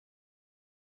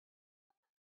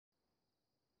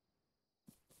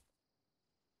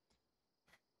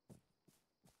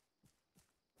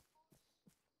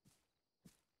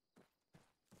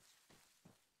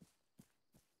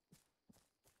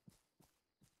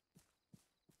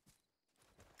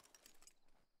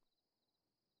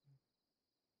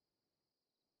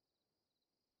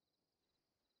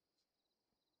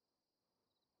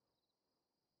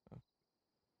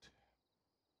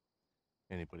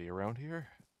Anybody around here?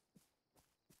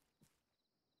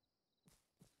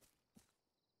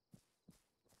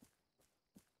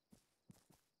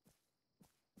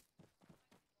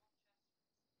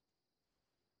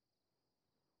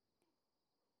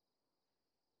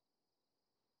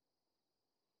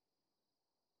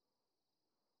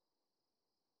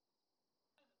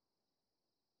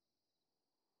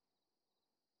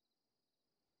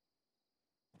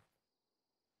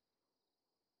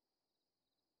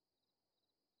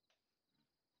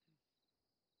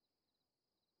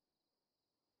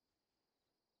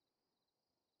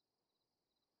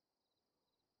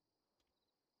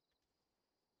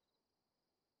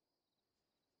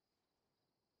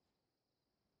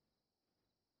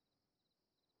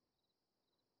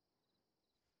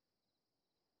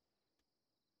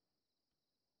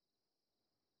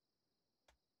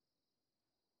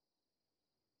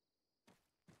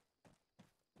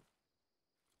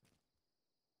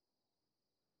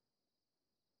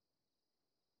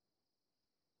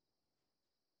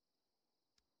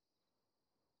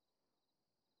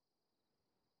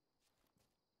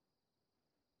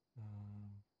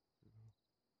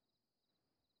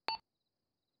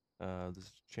 This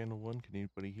is channel 1. Can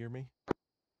anybody hear me?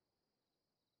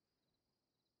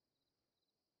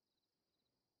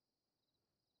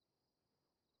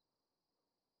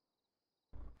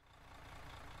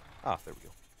 Ah, there we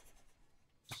go.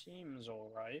 Seems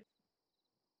alright.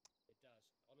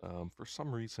 For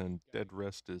some reason, dead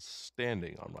rest is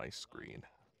standing on my screen.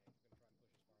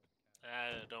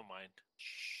 Don't mind.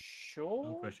 Sure.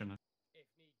 No question.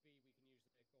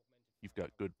 You've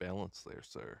got good balance there,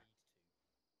 sir.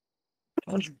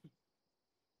 Alright,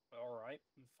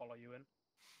 follow you in.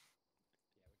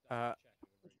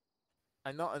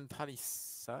 I'm not entirely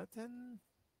certain.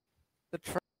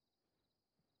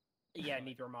 Yeah,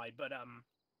 neither am I, but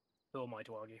who am I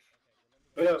to argue?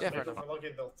 Who knows, Yeah, maybe fair if we're lucky,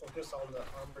 they'll focus on the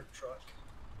armored truck.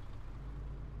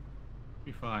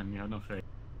 Be fine, yeah, no faith.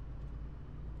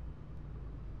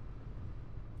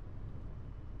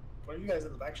 What are you guys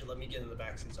in the back? Should let me get in the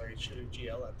back since I can shoot a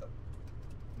GL at them.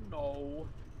 No.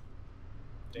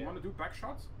 You want to do back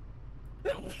shots?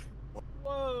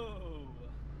 Whoa!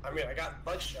 I mean, I got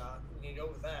butt shot. We can go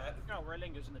with that. No,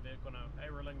 Relingo's in the vehicle now. Hey,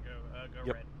 Relingo, go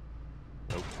Yep. red.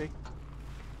 Okay.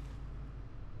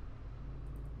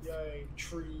 Yay,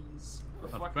 trees.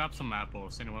 I've grabbed some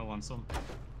apples. Anyone want some?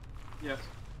 Yes.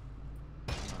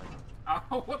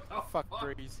 Oh, what the Fuck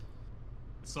trees.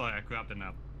 Sorry, I grabbed an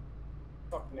apple.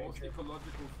 Fuck Most nature.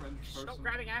 ecological French person. Stop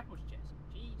grabbing apples, Jesse.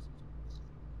 Jesus.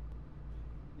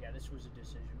 Yeah, this was a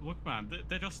decision. Look, man,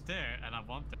 they're just there, and I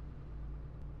want them.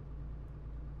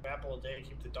 Apple a day,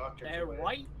 keep the doctor They're away.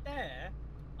 right there.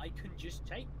 I can just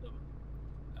take them.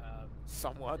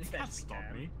 Somewhat. As Can't best we stop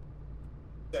can. me.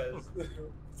 Says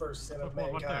first sin of What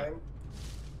there? mankind.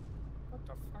 What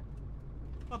the fuck?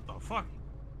 What the fuck?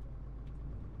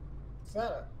 Is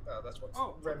that oh, that's what's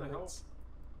Oh, what the hell? remnants.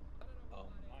 Oh,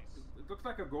 nice. It looks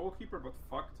like a goalkeeper, but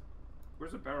fucked.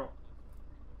 Where's the barrel?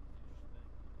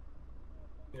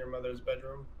 In your mother's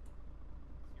bedroom.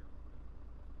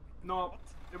 No,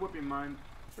 it would be mine.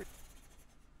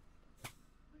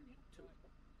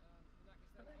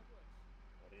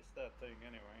 What is that thing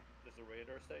anyway? Is a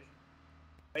radar station?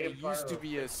 It used to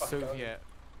be a Soviet.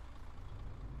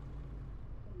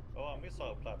 Oh, a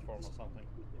missile platform or something.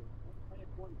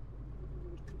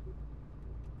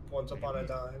 Once upon a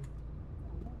time.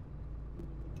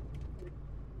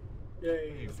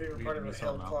 Yay, the favorite part of a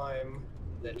hill climb,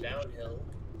 the downhill.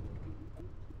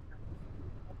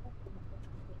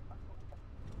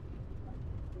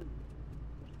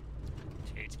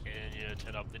 Tate, can you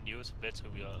turn up the news a bit so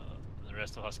the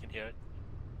rest of us can hear it?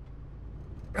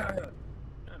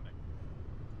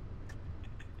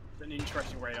 It's an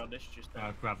interesting radar dish, just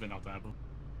I grabbed another apple.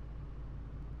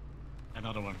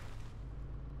 Another one.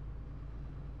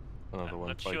 Another one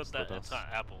Let's shoot bites the that dust.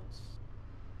 apples.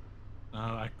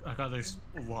 I got at least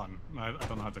one. I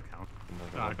don't know how to count.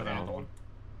 Another I one got down. another one.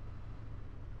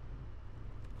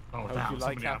 Oh, I hope damn, you so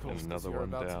like many apples. apples. 'cause Another you're one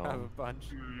about to have down. a bunch.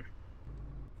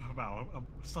 Oh, wow, I'm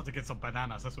starting to get some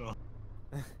bananas as well.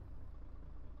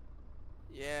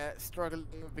 Yeah, struggling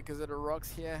because of the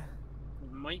rocks here.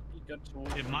 might be good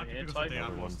towards It might be because of the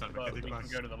apples that but we're we getting can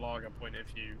less. go to the lager point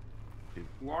if you...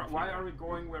 Why are we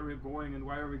going where we're going, and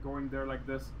why are we going there like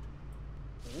this?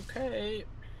 Okay.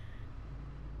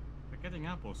 We're getting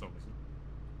apples, obviously.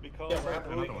 Because Yeah, we're the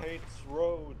happy. League hates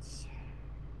roads.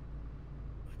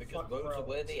 Because Fuck roads are roads.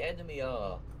 where the enemy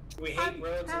are. We hate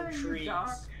roads and trees.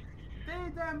 They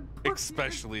damn pussy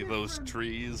Especially is those different.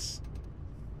 trees.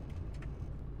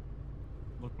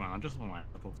 Look, man, I just want my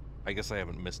apples. I guess I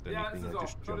haven't missed Yeah, anything. this is I all.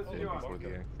 just So jumped this is in yours. before the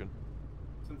Okay. action.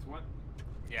 distance, what?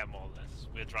 Yeah, more or less.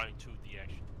 We're driving to the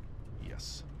action.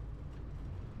 Yes.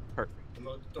 Perfect.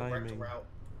 The Timing. route.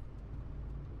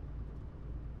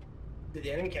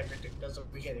 The enemy can't predict us,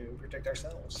 we can't even predict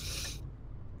ourselves.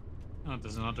 Oh,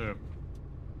 there's another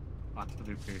battle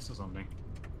piece or something.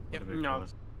 Yep. Whatever you No. call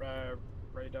it.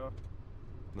 Radar.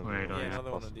 Another Radar, Yeah, yeah,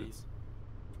 another one of busted. these.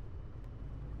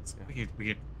 Yeah. We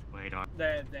get radar.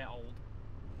 They're old.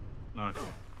 No, okay.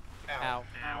 Ow.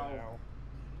 Ow.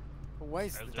 Why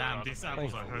is There's the... Damn, another these one.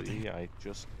 apples are hurting. Thankfully, I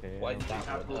just Why have... did that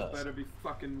one Apples hurt? better be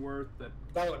fucking worth it.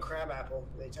 That was a crab apple.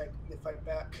 They fight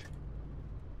back.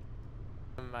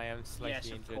 I am slightly Yes,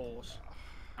 of injured. course.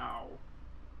 Ow.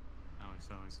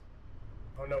 Nice.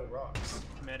 Oh no, rocks.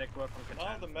 Medic, work on Now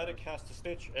content. the medic has to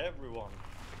stitch everyone.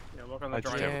 Yeah, work on the I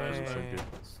just driver have first. so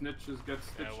good. Snitches get Yeah,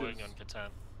 stitches. working on Catan.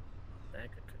 Yeah,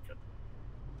 good.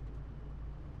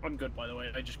 I'm good, by the way.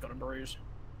 I just got a bruise.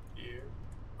 Yeah.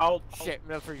 I'll Shit,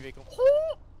 military vehicle.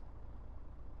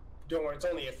 Don't worry, it's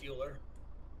only a fueler.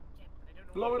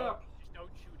 Blow it up. Just don't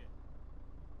shoot it.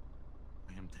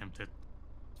 I am tempted.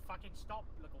 Just fucking stop.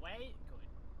 Look away. Good.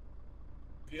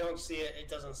 If you don't see it, it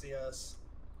doesn't see us.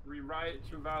 Rewrite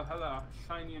to Valhalla,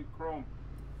 shiny and chrome.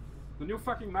 The new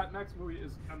fucking Mad Max movie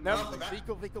is No, amazing.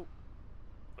 vehicle.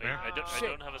 Wait, Where? I Shit.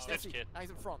 don't have a stitch Jesse, kit. eyes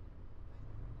in front.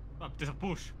 Oh, there's a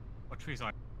bush. Or tree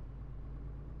side.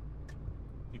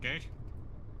 You gauge?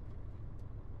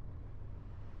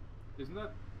 Isn't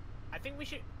that? I think we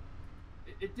should.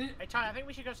 It did. Hey, Ty, I think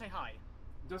we should go say hi.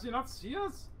 Does he not see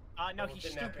us? No, Oh, he's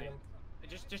kidnapping stupid. him.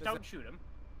 Just There's don't a- shoot him.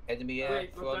 Enemy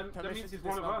Wait, but front. that Permission means to he's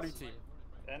one of dismount us. blue team.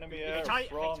 Enemy Hey, air Ty,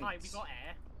 front. we got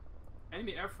air.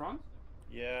 Enemy air front.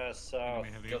 Yeah, south. Enemy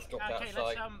heavy. Just look Okay,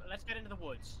 outside. let's get into the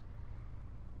woods.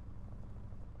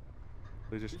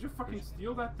 They just... Did you fucking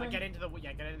steal that thing? Get into the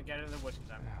get into the woods,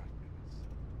 Sam. Oh, goodness.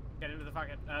 Get into the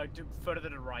fucking further to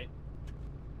the right.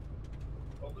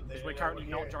 Oh, but they Because don't we're know currently we're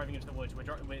not here. driving into the woods.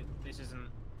 This isn't.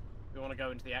 We want to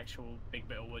go into the actual big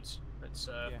bit of woods. That's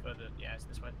Yeah. further. Yeah, it's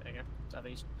this way. There you go.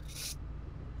 Southeast.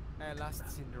 Last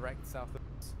is in direct south of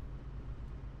us.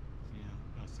 Yeah,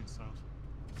 that's in south.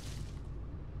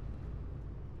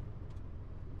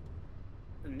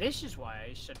 And this is why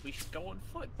I said we should go on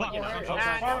foot. But Fuck, you know, right,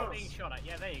 nah, okay. being shot at.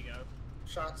 Yeah, there you go.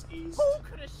 Shots east. Who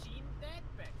could have seen that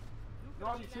back? Who could No,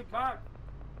 have you seen sit that back.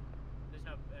 There's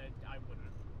no. I wouldn't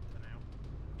for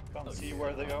now. Can't see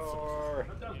where they are.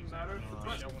 That doesn't matter. No,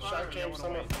 But You don't fire. want to came waste.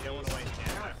 somewhere. You don't want to waste.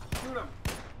 Yeah, Yeah. shoot him.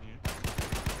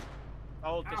 Yeah.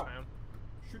 I'll Ow. dismount.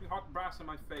 Shooting hot brass in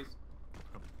my face.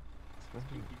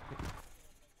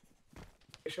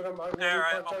 Should I mind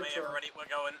Alright, on me, everybody. We're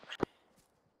going.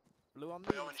 Blue on me.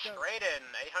 We're going Let's go. straight in.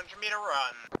 800-meter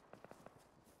run.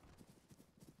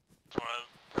 Well,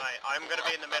 Right, I'm gonna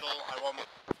be in the middle. I want.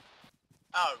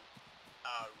 Oh.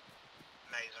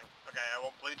 Amazing. Okay, I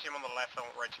want blue team on the left. I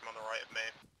want red team on the right of me.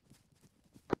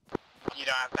 You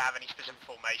don't have to have any specific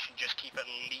formation. Just keep at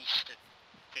least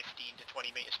 15 to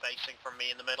 20 meter spacing from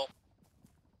me in the middle.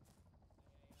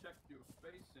 Check your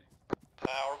spacing.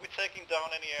 Are we taking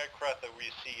down any aircraft that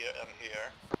we see and hear?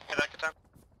 Hey, back to town.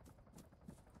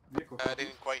 Vehicle. I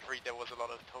didn't quite read. There was a lot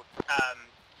of talk.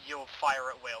 You'll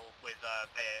fire at will with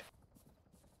air.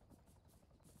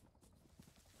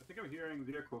 I think I'm hearing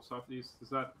vehicle southeast. Is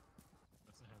that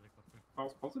That's a helicopter.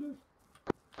 false positive?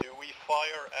 Do we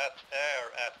fire at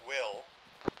air at will?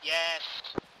 Yes.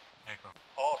 Aircraft.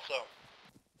 Awesome.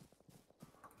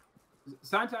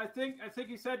 Santa, I think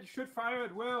he said you should fire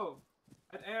at will.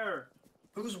 At air.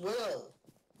 Who's Will?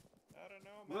 I don't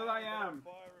know, Will man. I but I'm am.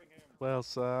 firing him. Well,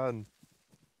 son.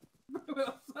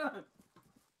 Well said.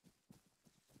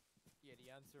 Yeah, the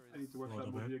answer I need is to watch What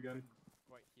that about? movie again.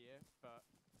 right here, but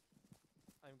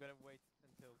I'm gonna wait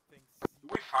until things. Do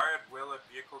we fire at will at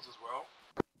vehicles as well?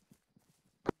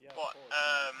 Yeah, of What, course,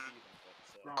 I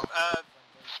didn't see them, but, Wrong.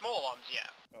 Small arms,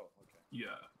 yeah. Oh, okay.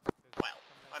 Yeah. Well,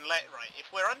 unless if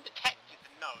we're undetected,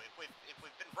 then no. If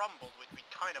we've been rumbled, which we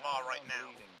kind of are right now.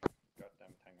 Bleeding.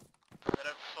 Goddamn tango. They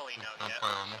don't fully know yet.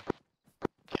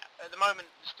 Yeah, at the moment,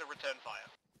 still return fire.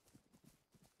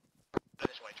 Put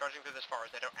it this way, trudging through this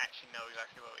forest, they don't actually know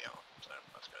exactly where we are, so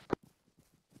that's good.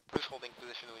 Who's holding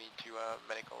position? We need to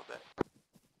medic hold it.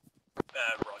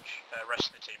 Rog.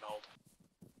 Rest of the team hold.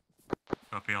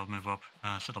 Copy, I'll move up.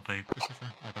 Set up a position.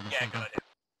 I don't know. Yeah, good idea.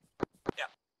 Yeah.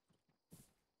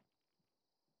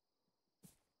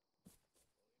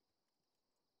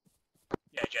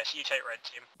 Yeah, Jess, you take red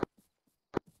team.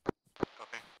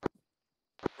 Copy.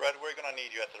 Red, we're gonna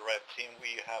need you at the red team.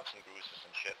 We have some bruises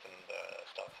and shit and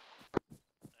stuff.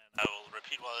 I will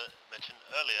repeat what I mentioned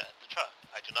earlier at the truck.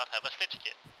 I do not have a stitch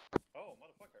kit. Oh,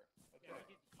 motherfucker. Okay.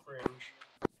 Cringe.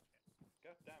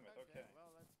 God damn it, okay.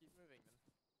 Well, let's keep moving then.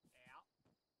 Yeah.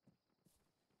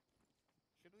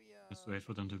 Just wait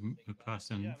for them to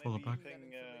pass and Yeah, follow maybe back.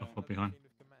 ping, Or fall behind.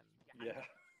 yeah.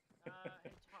 Hey,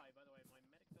 Ty, by the way, my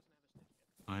medic doesn't have a stick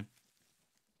yet. Alright.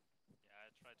 Yeah, I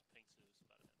tried to ping Zeus,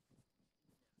 but I didn't.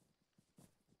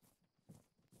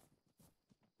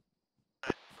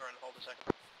 Alright, we're gonna hold a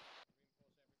second.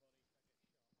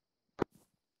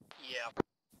 Yeah.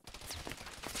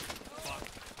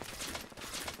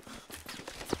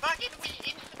 Fucking, we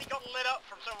instantly got lit up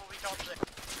from someone we can't see.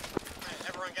 Right,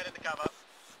 everyone get into cover.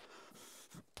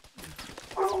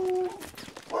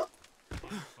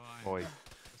 Fine. Oi.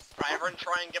 Right, everyone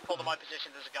try and get pulled to my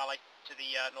position. There's a galley to the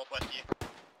northwest of you.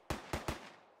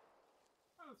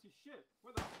 I don't see shit.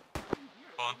 Where the fuck are you here?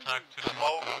 Contact to the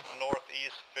Smoke north.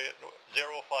 northeast 059.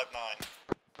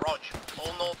 Rog,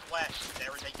 all northwest,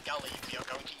 there is a gully. We are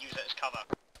going to use it as cover.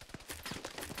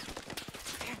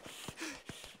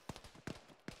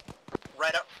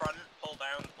 Red up front, pull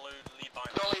down, blue lead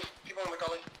behind. Gully, people in the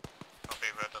gully. Copy,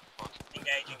 red at front.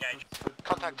 Engage, engage.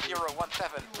 Contact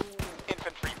 017.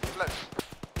 Infantry, close.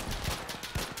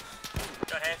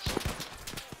 Go ahead.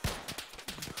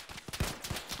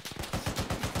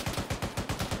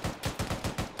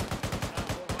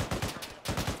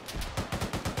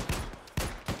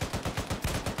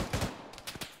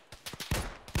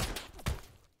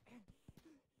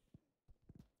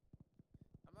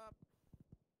 I'm up.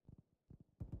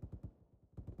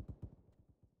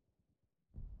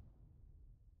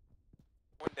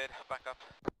 Wounded, back up.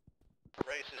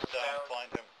 Race is down,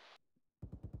 find him.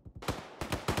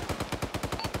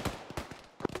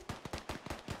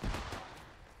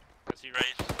 I see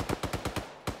Race.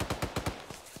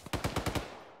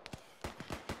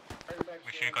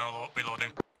 Machine gun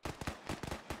reloading.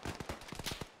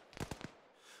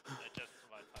 I just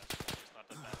survived 5 seconds, it's not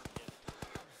that bad yet.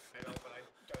 I know, but I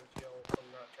don't feel I'm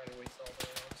not trying to waste all the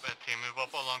rounds. Red team, move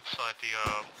up alongside the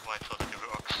white side of the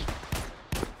rocks.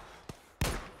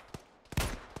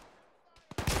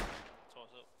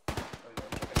 Toss up.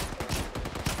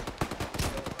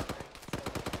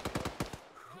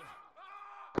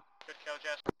 Good kill,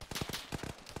 Jess.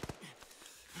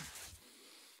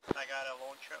 I got a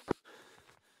launcher.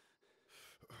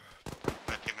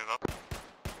 Red team, move up.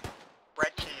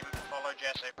 Red team, follow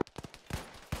Jesse.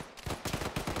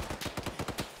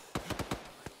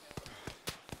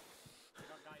 We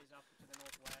got guys up to the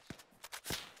northwest.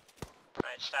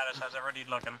 Right, status, how's everybody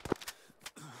looking?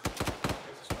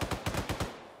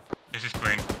 This is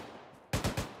green.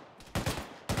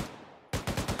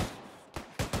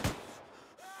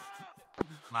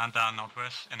 Man down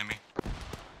northwest, enemy.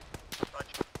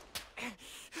 Roger.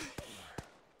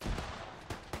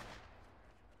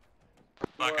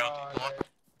 Back out, north.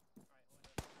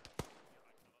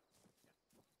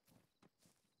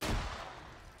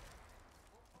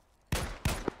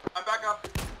 I'm back up.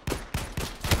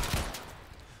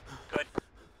 Good.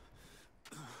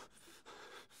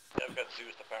 Yeah, I've got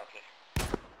Zeus apparently.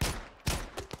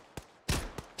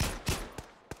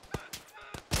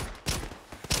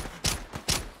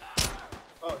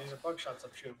 Oh, these are bug shots I'm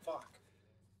shooting. Fuck.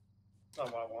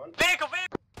 Not what I want. Vehicle,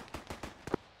 vehicle!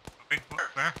 Okay,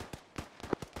 where?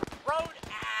 Road,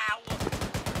 ow!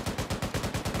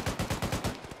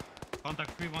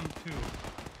 Contact 312.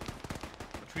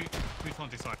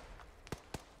 320 side.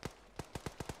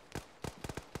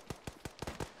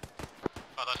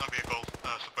 Oh, that's a vehicle,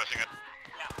 suppressing it.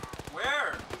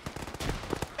 Where?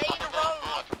 Main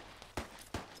road!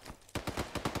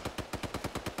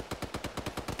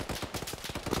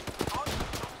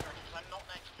 I'm not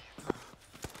next to you.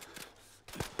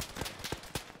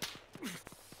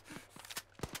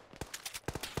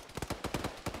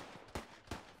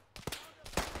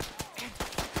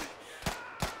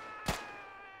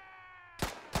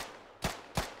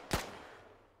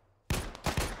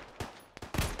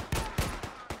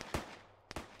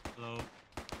 Hello.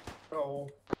 Oh.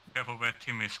 Careful, red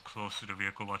team is close to the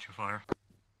vehicle, watch your fire.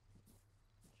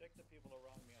 Check the people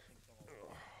around me, I think someone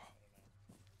was, I don't know.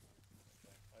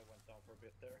 Okay, I went down for a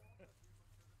bit there.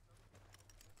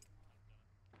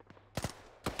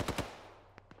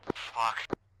 Fuck.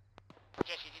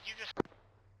 Jesse, did you just...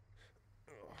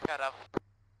 Got up.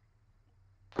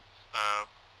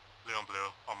 Leon blue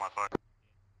on my part.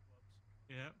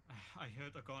 Yeah, I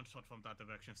heard a gunshot from that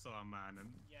direction, saw a man, and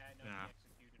Yeah, I know yeah,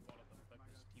 he executed one of them because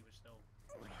he was still...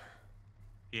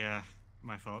 yeah,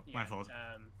 my fault, my fault.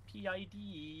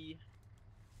 PID.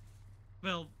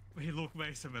 Well, he looked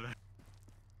very similar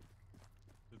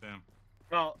to them.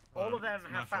 Well, all of them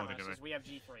it's my have fault phalanxes, anyway. we have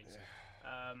G3s.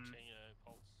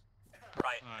 Pulse.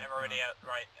 Right, Alright, everybody out,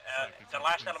 right. it's The like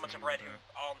last it's elements of in red there. who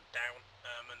aren't down,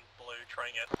 and blue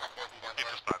trying it. Keep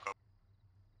us back up.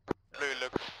 Blue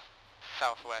looks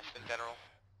southwest in general.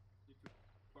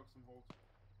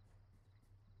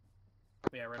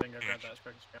 Yeah, we're gonna go grab that as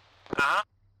quick as we can.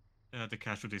 Uh-huh. The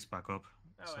casualties back up.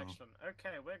 Oh, so. excellent.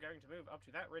 Okay, we're going to move up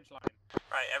to that ridge line.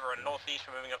 Right, everyone, northeast,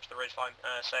 we're moving up to the ridge line.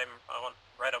 Same, I want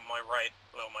red on my right,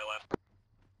 blue on my left.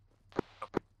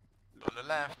 On the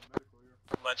left.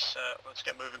 Let's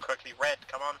get moving quickly. Red,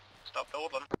 come on, stop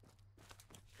dawdling.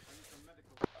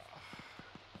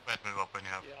 Red, move up when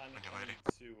you're ready.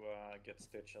 Need to get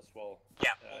Stitch as well.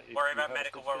 Yeah, if worry you about have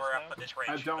medical Stitch when we're just up at now? this range.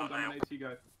 I don't, not I'm now. an AT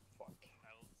guy. Fuck.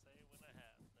 I'll say when I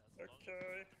have. As long as Okay.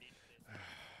 you need it.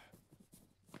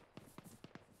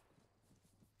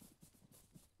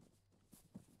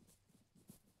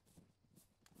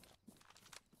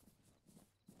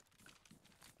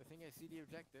 I think I see the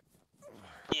objective.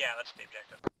 Yeah, that's the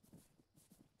objective.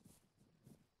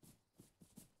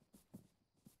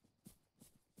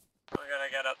 We're gonna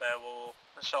get up there, we'll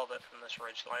assault it from this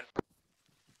ridge line.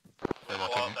 We'll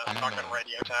blow up that fucking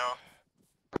radio tower.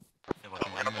 Yeah, We're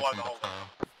gonna blow the whole thing.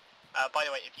 By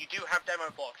the way, if you do have demo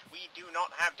blocks, we do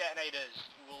not have detonators.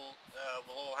 We'll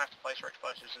all have to place our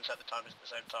explosives and set the timers at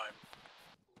the same time.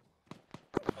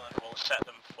 And we'll set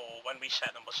them for, when we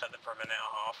set them, we'll set them for a minute and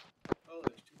a half. Oh,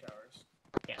 there's 2 towers.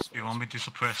 Yes. Do you want me to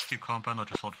suppress the compound or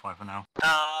just hold fire for now?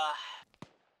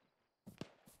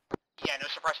 Yeah, no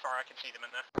suppress fire, I can see them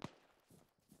in there.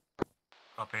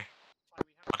 Copy.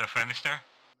 Are there friendlies there?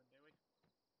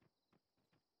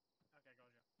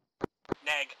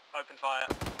 Neg, open fire.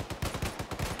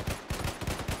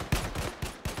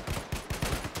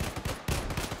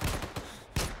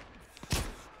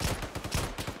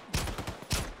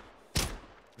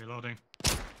 Reloading.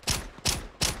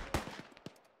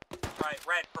 Right,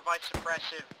 red, provide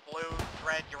suppressive. Blue,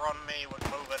 red, you're on me, we're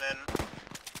moving in.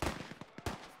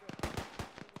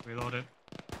 Reloaded.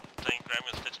 Playing Graham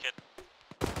and Stitch Kid.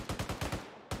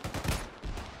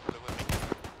 Blue with me.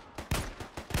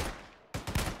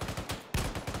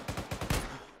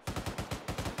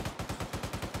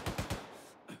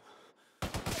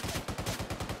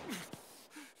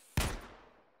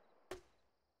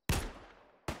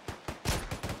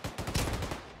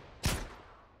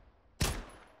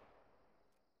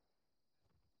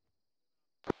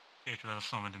 Here to let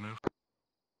us know when to move.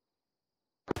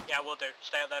 Yeah, we'll do.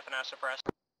 Stay out there for now, suppress.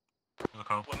 Look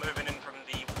out. We're moving in from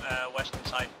the western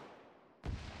side.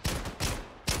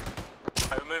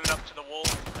 Right, we're moving up to the wall,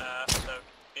 so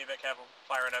be a bit careful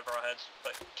firing over our heads,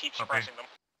 but keep suppressing them.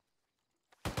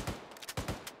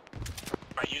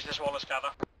 Right, use this wall as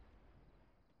cover.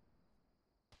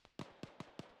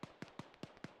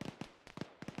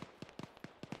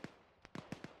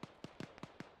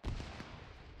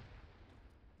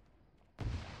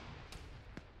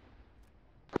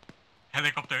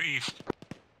 Helicopter east.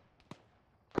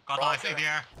 Got eyes in the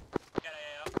air. Get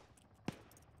AAR.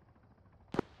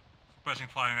 Pressing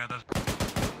firing at us.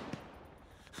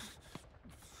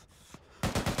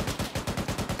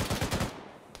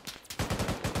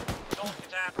 Don't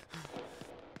attack.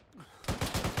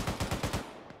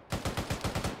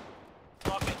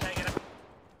 Rocket taking it.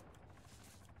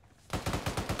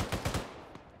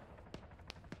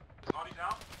 Body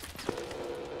down.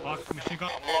 Lock, machine gun.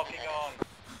 I'm locking on.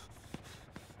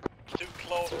 Too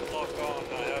close to lock on.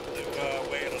 I have to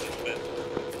wait a little bit.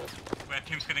 Red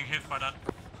team's getting hit by that.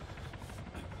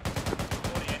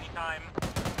 40 anytime.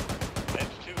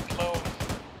 It's too close.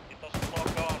 It doesn't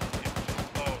lock on. It's too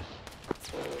close.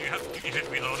 Is it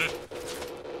reloaded?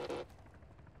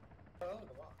 Oh,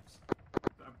 the box.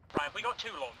 Right, we got 2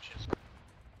 launches.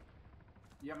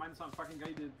 Yeah, mine's not fucking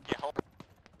guided. Yeah, hold.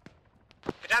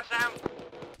 Cadets down.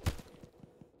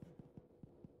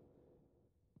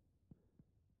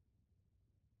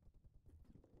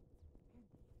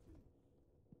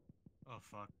 Oh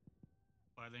fuck.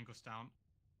 Violin goes down.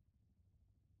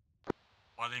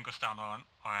 Violin goes down on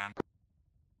iron.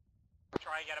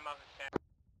 Try and get him up if you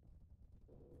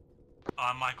can.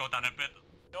 I might go down a bit.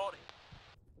 Jordy.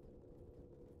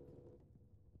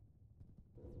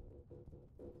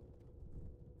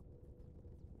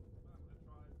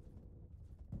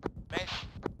 Mace.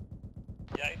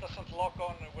 Yeah, it doesn't lock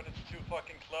on when it's too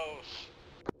fucking close.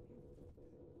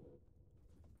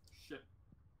 Shit.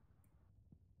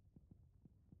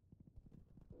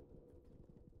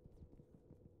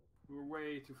 We were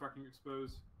way too fucking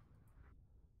exposed.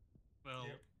 Well,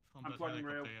 from I'm that plugging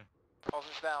rail. helicopter, yeah.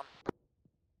 Officer's down.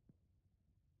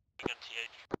 Got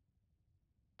TH.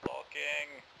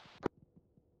 Locking.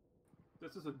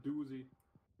 This is a doozy.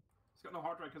 It's got no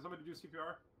heart rate. Can somebody do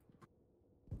CPR?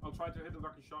 I'll try to hit the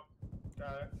lucky shot.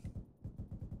 Got it.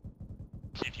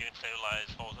 See if you can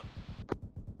stabilize, hold it.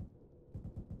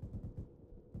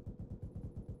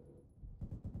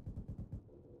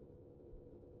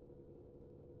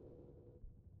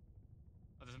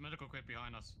 Oh, there's medical crate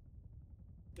behind us.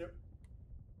 Yep.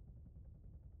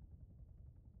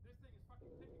 This thing is fucking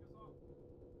picking us off.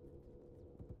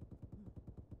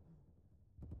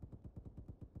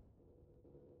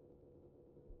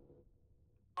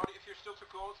 If you're still too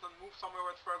close, then move somewhere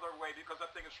where it's further away, because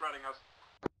that thing is shredding us.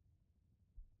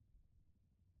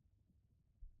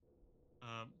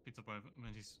 Pizza boy,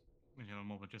 when you have a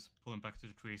moment, just pull him back to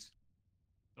the trees.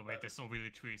 Oh wait, there's no really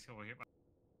trees over here.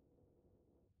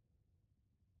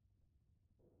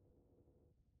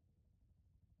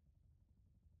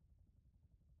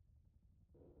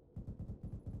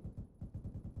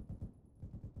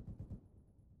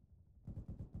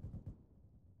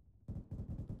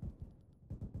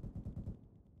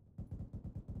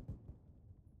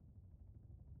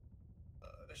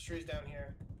 There's trees down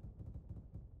here.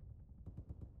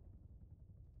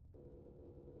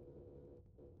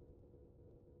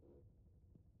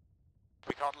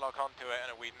 We can't lock onto it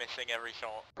and we're missing every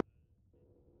shot.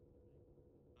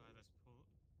 Let's pull.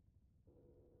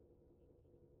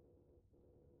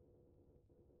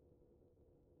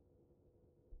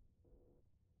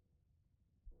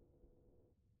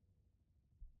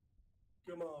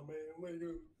 Come on, man. What do you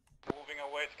do? Moving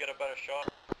away to get a better shot.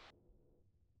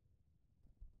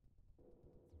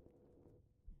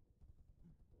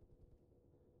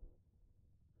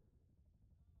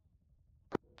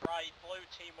 Right, blue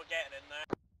team, we're getting in there.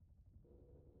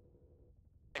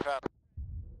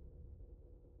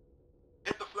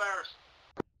 Hit the flares.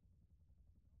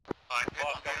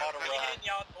 Fuck, I'm out of Really round. hitting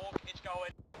yard walk, it's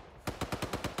going.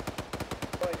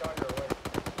 Play yonder away.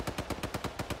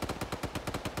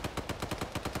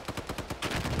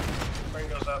 Brain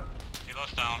goes up.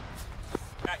 Kilo's down.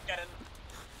 Get in.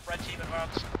 Red team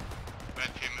advance.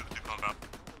 Red team move to combat.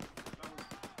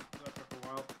 That took a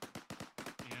while.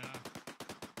 Yeah.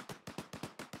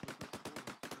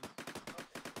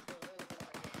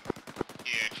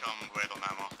 I'm wait on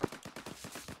ammo.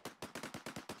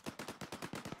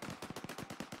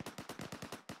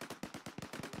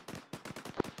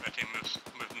 Red team moves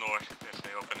north. There's the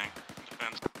opening.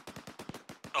 Depends.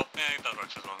 Oh, yeah, that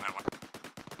works as well. Never mind.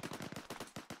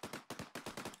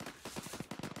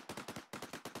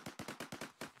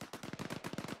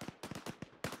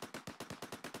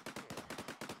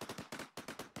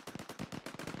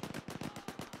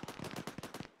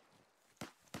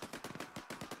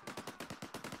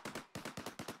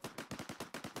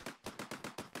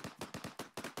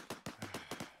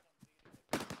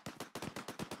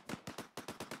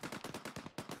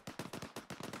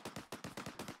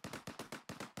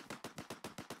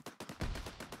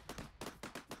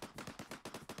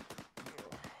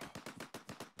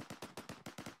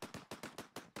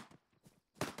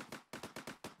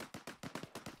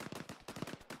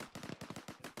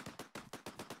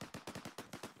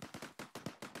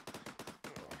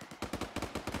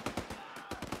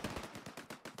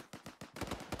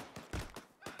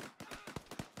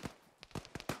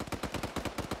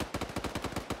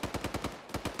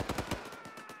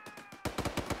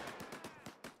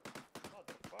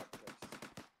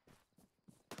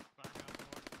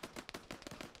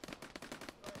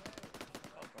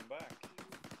 Welcome back.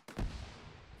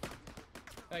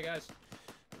 Hey guys.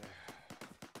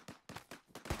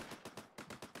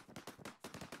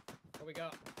 What we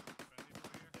got?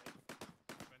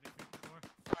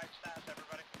 Right, status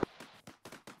everybody.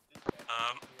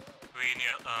 Green,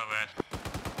 red.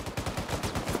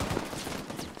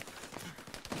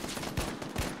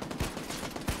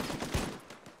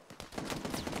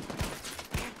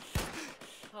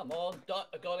 Come on,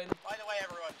 I got him. By the way,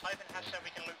 everyone, Typhon has said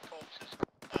we can loot corpses.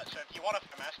 So if you want a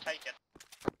FMS, take it.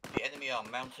 The enemy are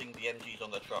mounting the MGs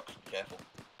on their trucks. Be careful.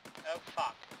 Oh,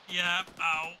 fuck. Yeah,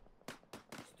 ow.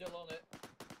 Still on it.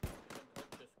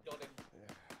 Unconscious. Got him.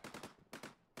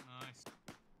 Nice.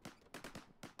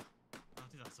 How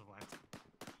did that survive?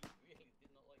 Really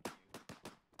did not like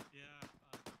you. Yeah, I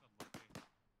got lucky.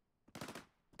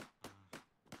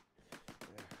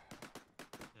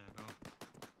 There we go.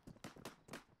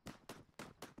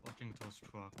 Watching those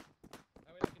truck.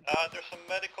 There's a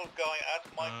medical guy at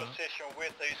my position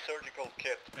with a surgical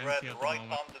kit. Red, right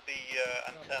under the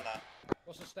antenna.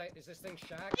 What's the state? Is this thing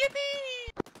shag? Yippee!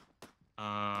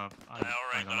 I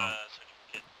don't know.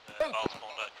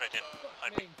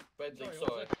 Friendly,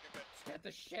 sorry. Scared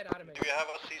the shit out of me. Do you have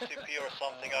a CCP or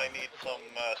something? I need some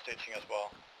stitching as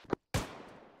well.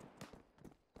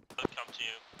 I'll come to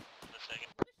you in a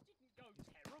second. This didn't go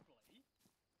terribly.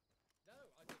 No,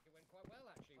 I think it went quite well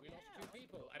actually. We lost 2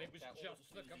 people and it was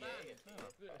just the command.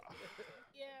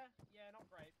 Yeah, not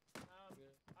great.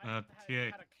 I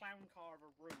TA. had a clown car of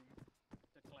a room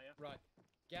to clear. Right.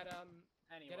 Get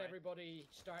Anyway. Get everybody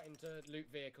starting to loot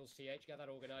vehicles, TH. Get that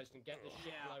organised and get this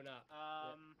shit blown up.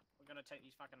 We're gonna take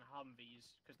these fucking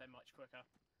Humvees because they're much quicker.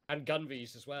 And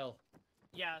Gunvies as well.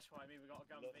 Yeah, that's what I mean. We got a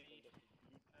Gunvee.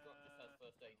 You've got just had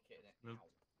first aid kit in it. Well,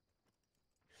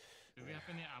 do we have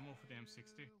any ammo for the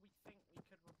M60? We think we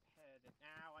could repair it.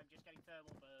 Now I'm just getting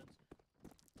thermal burns.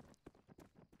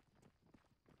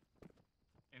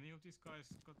 Any of these guys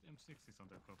got M60s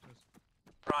on their corpses?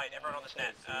 Right, everyone on the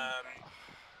stand.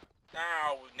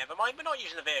 Now, never mind, we're not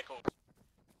using the vehicle.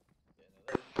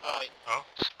 Right. Oh?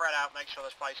 Spread out, make sure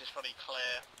this place is fully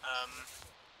clear.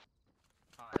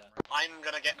 I'm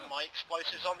gonna get my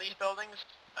explosives on these buildings,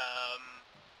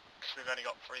 because we've only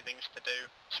got 3 things to do,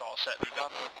 so I'll set the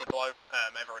gun with blow.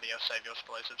 Everybody else save your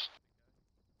explosives.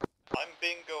 I'm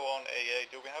bingo on AA.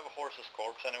 Do we have a horse's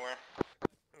corpse anywhere?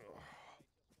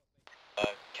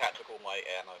 Cat took all my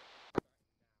ammo.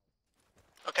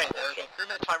 Okay, there's a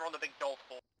 3-minute timer on the big golf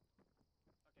ball.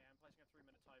 Okay, I'm placing a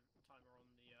 3-minute timer on the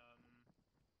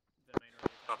main radio.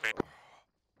 Copy.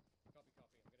 Copy.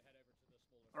 I'm gonna head over to the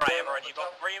smaller. Right, everyone,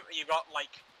 you've got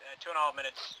like 2.5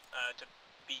 minutes to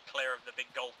be clear of the big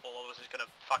golf ball, or this is gonna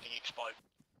fucking explode.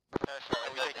 Sorry,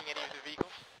 are we taking any of the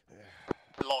vehicles?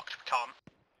 Locked, can't.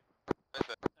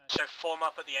 So form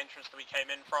up at the entrance that we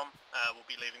came in from. We'll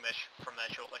be leaving this from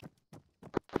there shortly.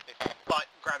 But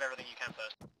grab everything you can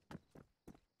first.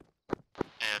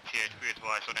 TH, be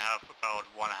advised, only have about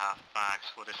 1.5 bags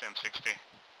for this M60.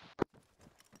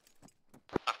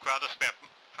 I've grabbed a spare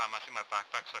primus in my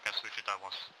backpack so I can switch it out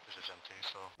once this is empty,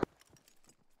 so...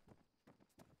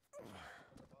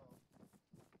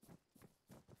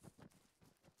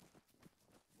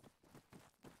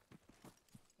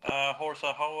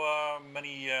 Horsa, how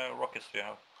many rockets do you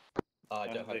have? I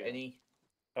don't have any.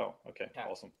 Oh, okay, Cat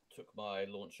awesome. took my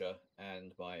launcher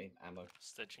and my ammo.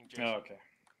 Stitching Jason. Oh, okay.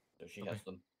 So she has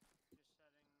them.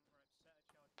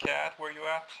 Cat, where you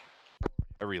at?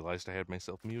 I realized I had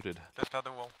myself muted. Just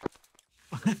other wall.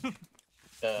 Just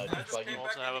by You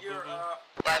also have a boo-boo?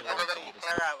 Right, everybody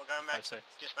clear out, we're going back to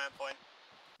dismount point.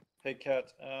 Hey,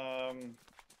 Cat,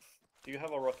 do you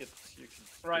have a rocket you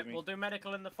can Right, give me? we'll do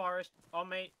medical in the forest. On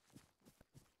me.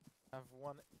 I have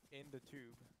one in the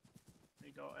tube. We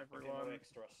got Okay, everyone. no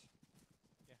extras.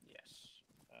 Yes.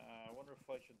 I wonder if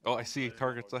I should... Oh, I see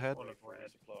targets ahead. Full of red.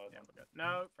 Resupply Yeah, them. we're good.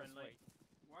 No, friendly.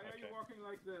 Why are you walking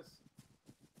like this?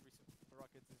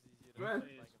 Rockets is easier Red.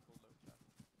 than like a full load shot.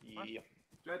 Yeah.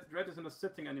 Dredd is in a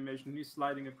sitting animation. He's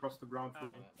sliding across the ground.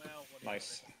 Oh, well, what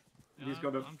Nice. Yeah, He's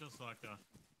got a- I'm just like a...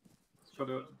 He's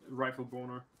got a rifle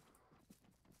boner.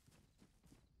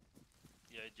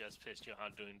 Yeah, I just pissed you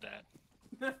on doing that.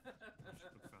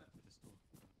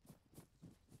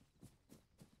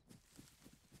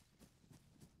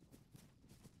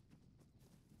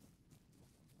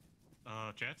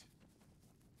 Jet?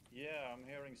 Yeah, I'm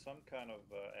hearing some kind of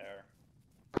air.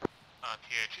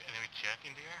 TH, enemy jet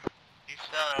in the air? Please?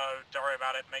 No, don't worry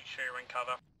about it. Make sure you're in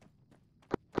cover.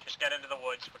 Just get into the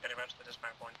woods. We're getting back to the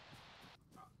dismount point.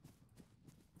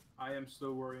 I am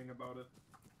still worrying about it.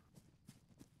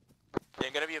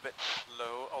 You're gonna be a bit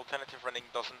slow. Alternative running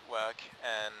doesn't work,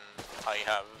 and I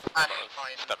have a lot of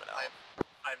Fine. stamina.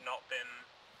 I've not been...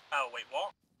 Oh, wait,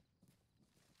 what?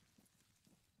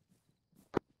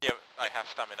 Yeah, I have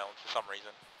stamina on for some reason.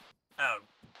 Oh.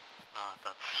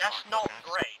 That's not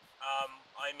great.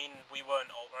 I mean, we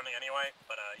weren't all running anyway,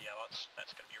 but yeah,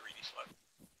 that's gonna be really slow.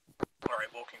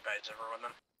 Alright, walking beds, everyone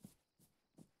then.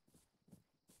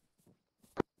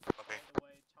 Okay. By the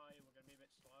way, Ty, we're gonna be a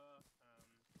bit slower.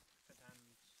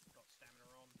 Katan's got stamina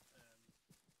on, so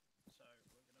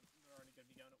we're only gonna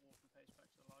be going at walking pace back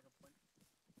to the lager point.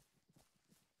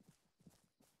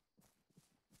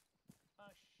 Should be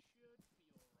alright, shouldn't be too long.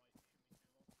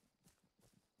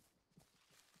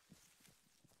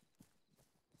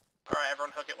 Alright,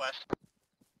 everyone hook it west.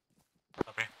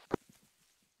 Okay.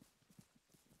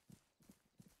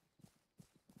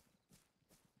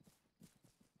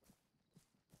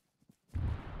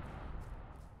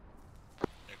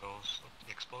 There goes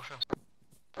the explosion.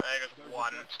 There goes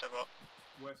one, still got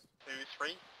West. 2,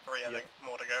 3? 3, I think,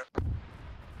 more to go.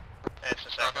 It's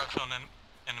a second. That's on an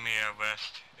enemy air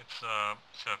west. It's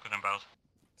circling about.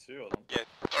 2 of them. Yeah,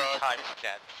 2 times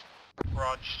jets.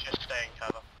 Rog, just stay in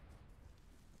cover.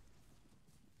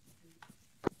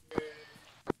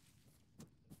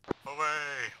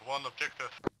 Away! One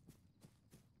objective.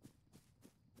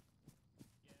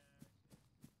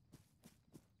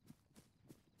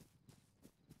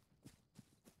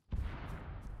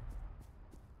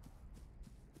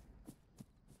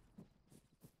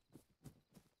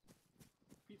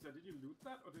 Pizza, did you loot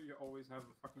that, or do you always have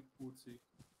a fucking Uzi?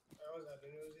 I always have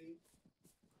an Uzi.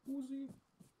 Uzi?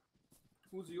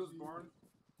 Uzi Osborne.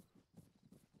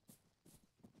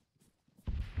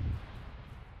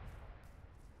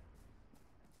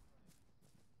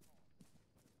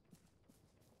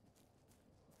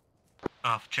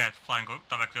 Jet flying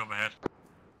directly overhead.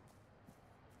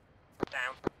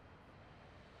 Down.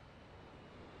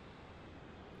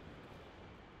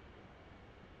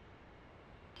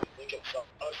 I think it's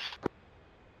us.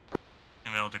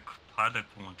 You know, the pilot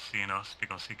won't see us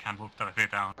because he can't look directly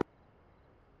down.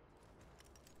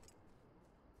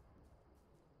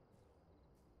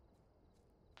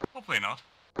 Hopefully not.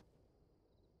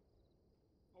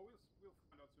 Oh, we'll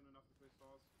find out soon enough if they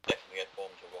saw us. Definitely get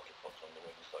bombs or rocket pods on the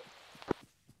wings, though.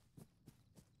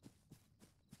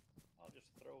 I'll just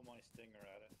throw my stinger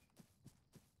at it.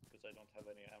 Because I don't have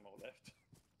any ammo left.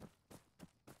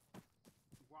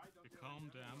 Why don't you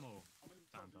Become have the any ammo. How many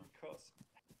Standard. Because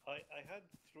I had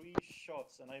 3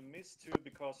 shots and I missed 2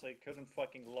 because I couldn't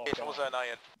fucking lock It was on. an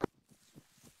iron.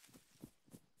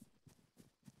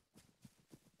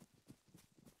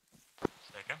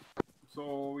 Second.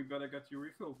 So we better get you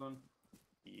refilled then.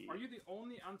 Yeah. Are you the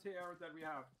only anti-air that we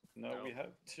have? No, we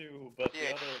have 2, but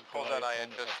Yeah, the other hold guy that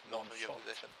iron, only just has not 1 for your shot.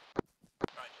 position.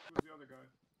 Who's the other guy?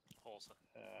 Also,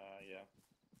 Yeah.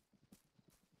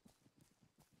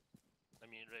 I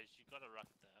mean, Rage, you got a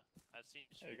rocket there. I've seen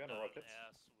you Yeah, you shoot got a down rocket.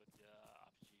 airs with your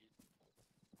RPG.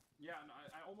 Yeah, and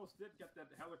I almost did get that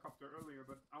helicopter earlier,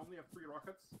 but I only have 3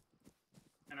 rockets.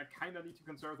 And I kinda need to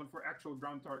conserve them for actual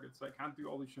ground targets. I can't do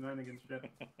all these shenanigans shit.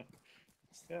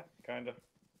 Yeah, kinda.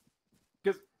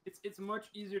 Because it's much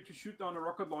easier to shoot down a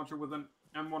rocket launcher with an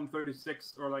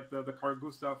M136 or like the Carl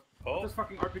Gustav. Oh. But this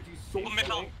fucking RPG is so Missile.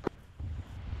 slow.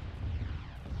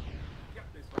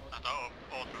 Yep, they saw us.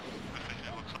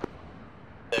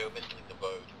 They were missing the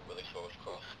road where they saw us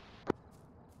cross.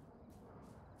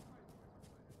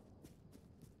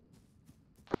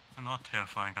 Not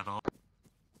terrifying at all.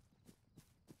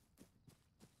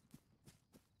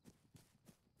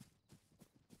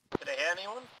 Did I hear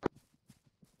anyone?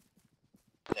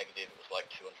 Negative, it was like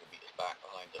 200 meters back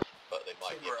behind us, but they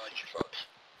might be able to see trucks.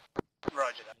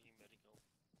 Roger that. Medical.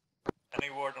 Any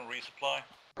word on resupply?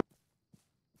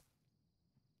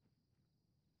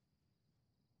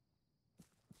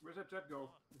 Where's that jet go?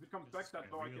 If it comes back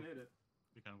that low, I can hit it.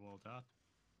 We can wall that.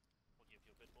 We'll give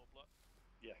you a bit more blood.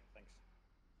 Yeah, thanks.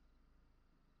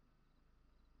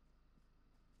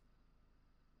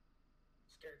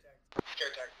 Scare tactics. Scare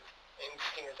tactics. Aim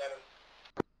stingers at him.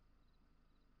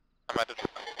 I'm at the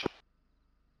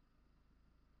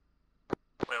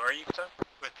Where are you, sir?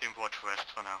 We're team watch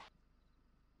west for now.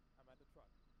 I'm at the truck.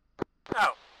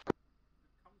 Oh. If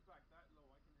it comes back that low,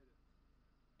 I can hit it.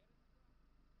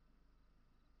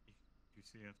 You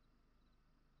see it?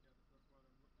 Yeah,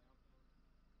 that's what I'm looking out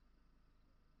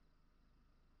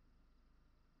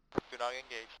for. Do not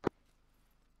engage.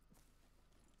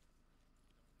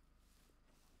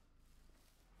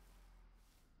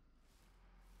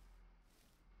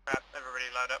 Everybody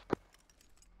load up.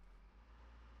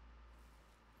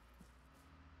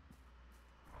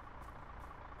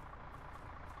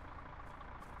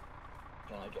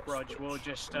 Roger, we'll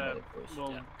just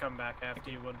we'll come back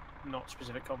after you with not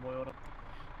specific convoy order.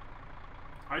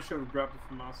 I should have grabbed it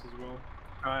from us as well.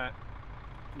 Alright.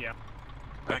 Yeah.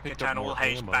 I picked up more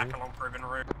ammo. along Proven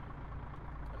Route.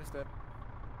 Understood.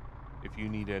 If you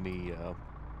need any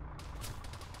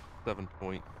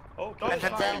 7-point. Oh,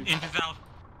 Engine's out.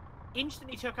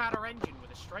 Instantly took out our engine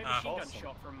with a stray machine gun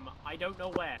shot from I don't know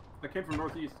where. That came from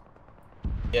northeast.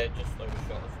 Yeah, just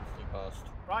overshot us as we passed.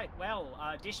 Right, well,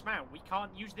 dismount. We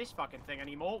can't use this fucking thing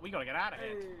anymore. We gotta get out of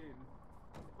here. Hey,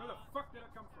 where the fuck did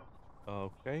it come from?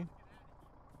 Okay.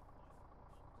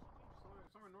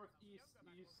 Somewhere northeast,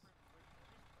 east.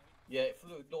 Yeah, it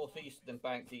flew northeast then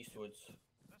banked eastwards.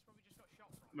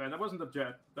 Man, that wasn't a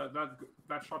jet.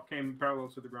 That shot came parallel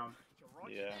to the ground.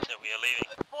 Yeah. So we are leaving.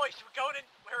 Boys, we're going in.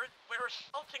 We're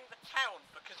assaulting the town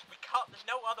because we can't. There's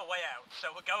no other way out. So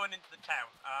we're going into the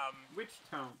town. Which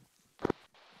town?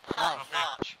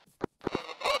 March.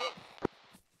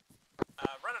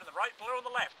 Run to the right, blue on the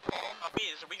left. Up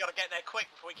here, so we gotta get there quick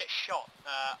before we get shot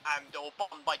and or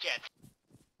bombed by jets.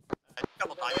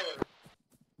 Double time it.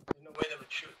 There's no way they would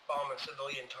shoot bomb at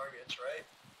civilian targets, right?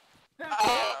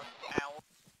 Ow.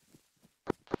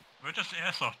 We're just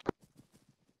airsoft.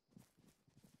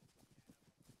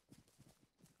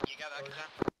 You got that, Kazan?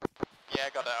 Yeah,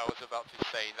 I got it. I was about to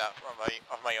say that of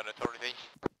my own authority.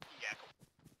 Yeah, cool.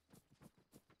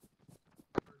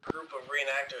 Group of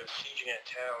reenactors sieging a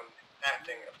town,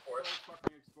 acting, of course.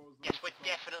 Yes, we're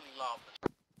definitely lawless.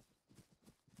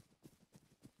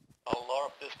 I'll lure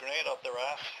up this grenade up their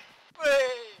ass.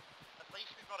 Whee! At least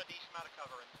we've got a decent amount of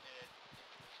cover into the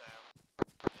town.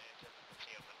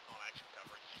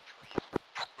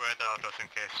 out just in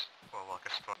case for like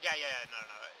a strike. Yeah, no.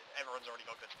 Everyone's already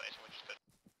got good space, which is good.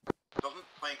 Doesn't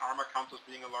playing armor count as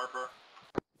being a LARPer?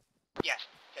 Yes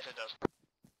it does.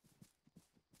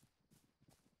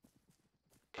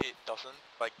 It doesn't,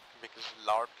 like, because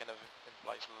LARP kind of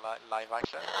implies live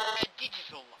action.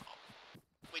 Digital LARP,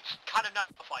 which kind of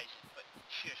nullifies it, but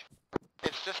shush.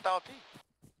 It's just RP.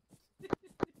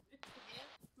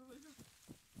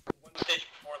 One stage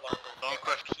before LARP,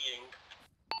 peeing.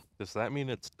 Does that mean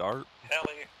it's dark?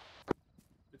 Heli.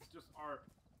 It's just art.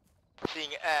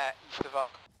 Seeing air east of us,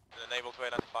 unable to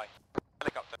identify.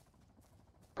 Helicopter.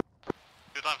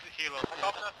 Good time to heal up.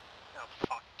 Helicopter? Oh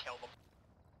fuck, kill them.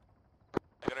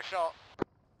 I got a shot.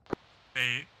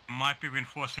 They might be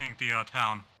reinforcing the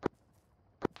town.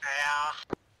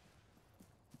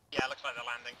 Yeah, looks like they're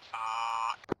landing.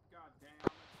 Fuck. God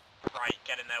damn. Right,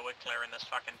 get in there, we're clearing this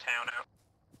fucking town out.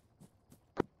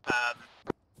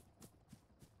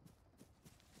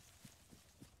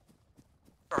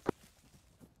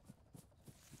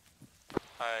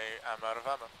 I am out of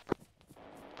ammo.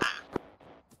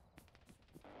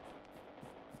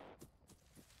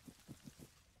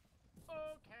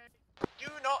 Do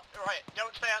not,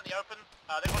 don't stay out in the open.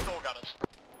 They've got door gunners.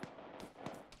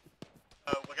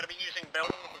 We're going to be using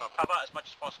buildings as cover as much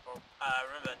as possible.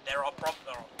 Remember, there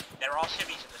are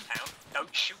civvies in this town.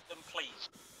 Don't shoot them, please.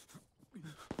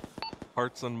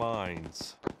 Hearts and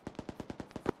minds.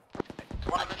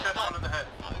 One in the chest, one in the head.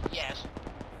 Yes.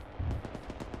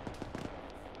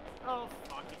 Oh,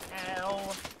 fucking hell.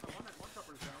 One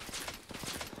chopper's down.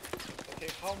 Okay,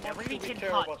 how much really do we can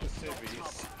care hunt. about the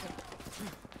civvies?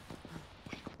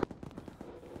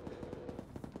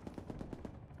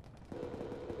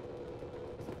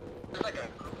 There's like a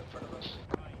group in front of us.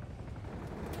 Right.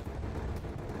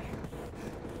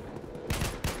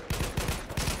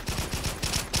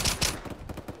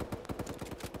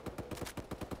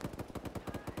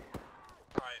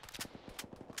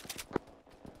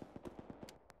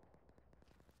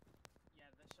 Yeah,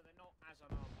 so they're not as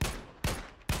unarmed.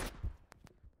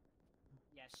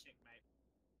 Yeah, sick, mate.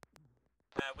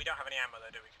 We don't have any ammo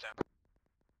though, do we, Captain?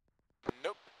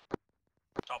 Nope.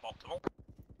 Top optimal.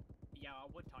 Yeah, I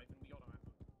would type and we got no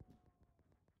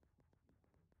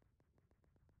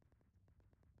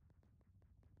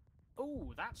ammo.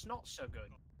 Ooh, that's not so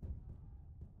good.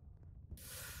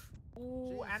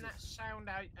 Ooh, and that sound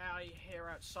I hear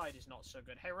outside is not so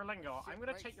good. Hey, Rolingo, I'm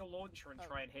gonna take your launcher and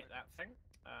try and hit that thing.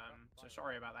 So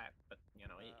sorry about that, but, you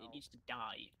know, it needs to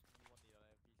die.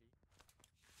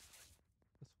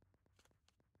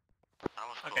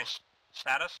 Okay,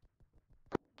 status?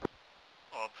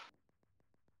 Up.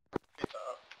 It's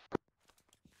up.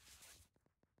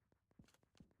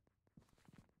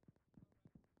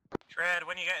 Dread,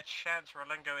 when you get a chance,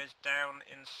 Rolingo is down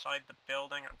inside the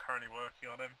building. I'm currently working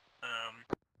on him. I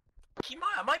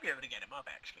might be able to get him up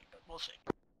actually, but we'll see.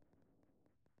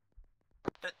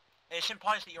 But this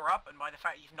implies that you're up, and by the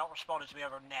fact you've not responded to me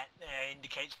over net,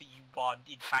 indicates that you are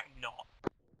in fact not.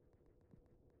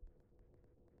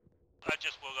 I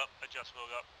just woke up.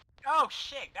 Oh,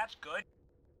 sick, that's good.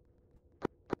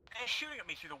 They're shooting at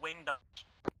me through the window.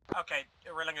 Okay,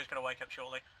 Rolingo's gonna wake up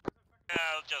shortly.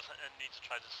 I'll just need to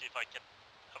try to see if I can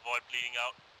avoid bleeding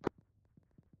out.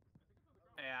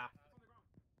 Yeah.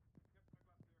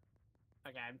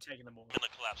 Okay, I'm taking them all. In the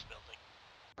collapsed building.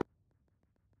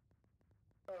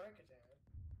 Alright, get down.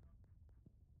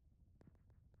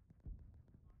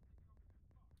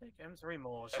 Take him 3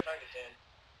 more.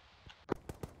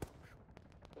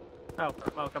 Oh,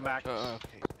 welcome back.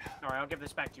 Okay. Alright, I'll give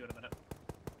this back to you in a minute.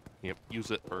 Yep,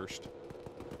 use it first.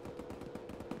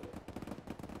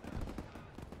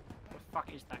 What the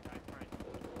fuck is that guy? Right.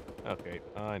 Okay,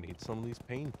 I need some of these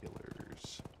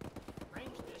painkillers.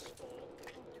 Range this for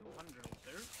 200 will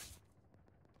do.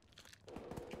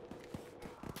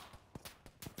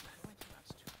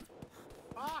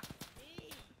 Fuck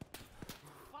me!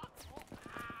 Fuck off!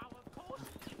 Ow, of course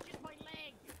it injures my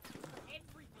leg!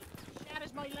 Everything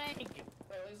shatters my leg! Hey,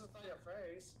 at least it's not your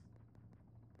face.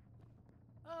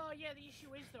 Oh yeah, the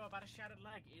issue is though about a shattered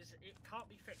leg is it can't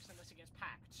be fixed unless it gets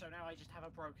packed, so now I just have a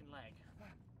broken leg.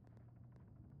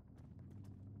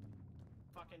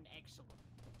 Fucking excellent.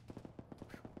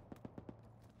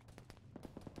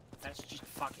 That's just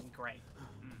fucking great.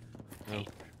 Okay.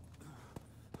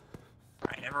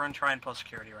 Alright, everyone try and pull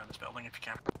security around this building if you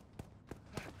can.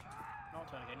 Not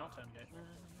turn again, not turn again.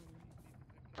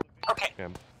 Okay.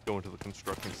 I'm going to the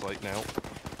construction site now.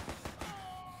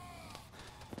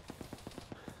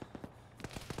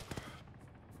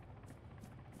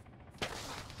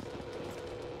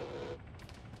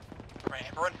 Right,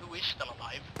 everyone who is still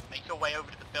alive, make your way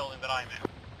over to the building that I'm in.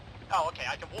 Oh, okay,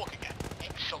 I can walk again.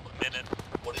 Excellent. Minute.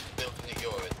 What is the building that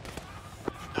you're in?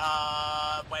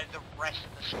 Where the rest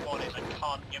of the squad is, I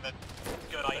can't give a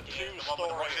good idea. The one with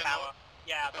the rock tower.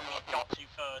 Yeah, the one we got to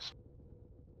first.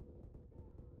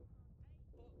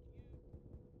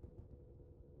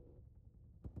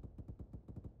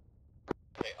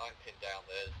 Okay, I'm pinned down.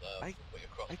 There's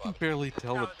I can barely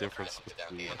tell the difference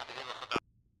between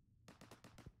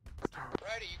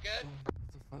Righty, you good?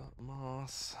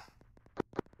 Moss.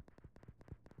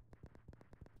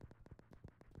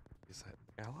 Is that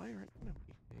ally or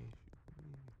enemy?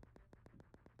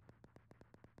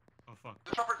 Oh fuck.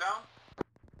 The chopper down?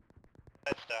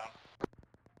 Heads down.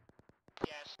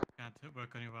 Yes. Can't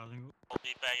work on your welding. I'll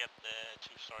be back at the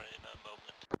 2-story in a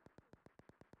moment.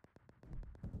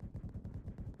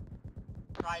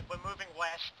 Right, we're moving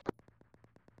west.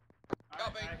 I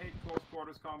hate close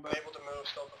quarters combat. Able to move,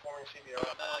 still performing CPR.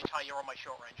 Ty, you're on my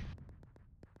short range.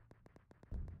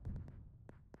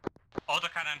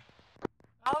 Autocannon.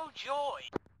 Oh, joy!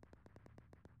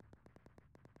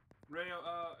 Rail,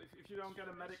 if you don't get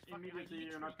a medic immediately,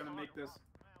 you're not gonna make this.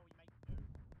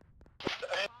 Do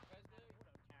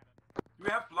we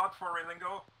have blood for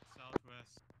Raylingo?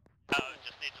 Southwest.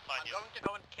 Just need to find I'm you. going to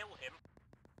go and kill him.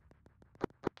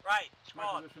 Right, My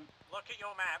squad, position. look at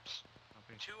your maps.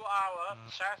 Copy. To our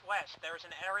southwest, there is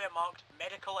an area marked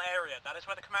medical area. That is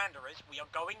where the commander is. We are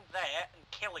going there and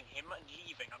killing him and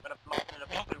leaving. I'm going to mark it in a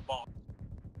big blue box.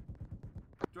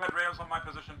 Do have rails on my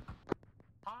position.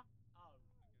 Huh? Oh.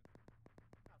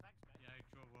 Oh, thanks, mate. Yeah, he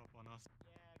drove up on us.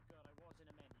 Yeah, good. I was in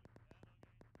a menu.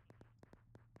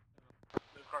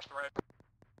 Move across the road.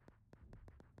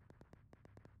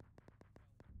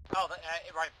 Oh,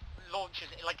 right. Launchers,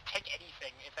 like, take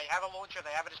anything. If they have a launcher,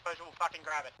 they have a disposable, fucking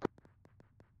grab it.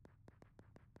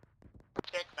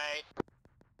 Stick, mate.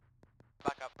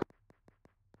 Back up.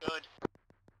 Good.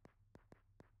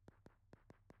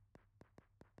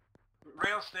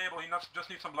 Rail's stable, he just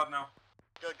needs some blood now.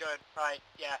 Good, good. Right,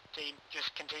 yeah, team.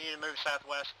 Just continue to move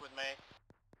southwest with me.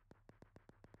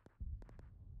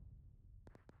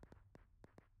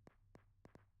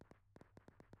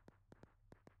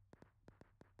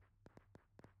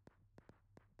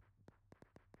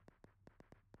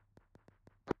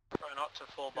 Try not to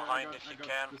fall behind if you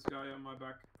can. This guy on my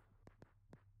back.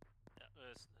 Yeah,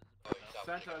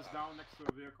 Santa is down next to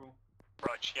a vehicle.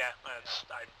 Right, yeah,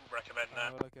 I recommend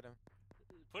that. Look at him.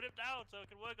 Put him down so I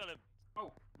can work on him.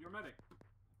 Oh, you're medic.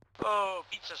 Oh,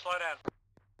 pizza, slow down.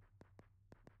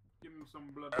 Give him some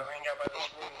blood. Yeah,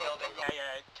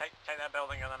 yeah, take that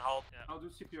building and then hold. Yeah. I'll do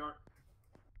CPR.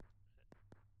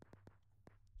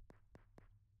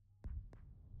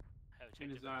 Have you In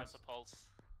checked his if he has ass. a pulse?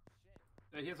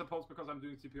 He has a pulse because I'm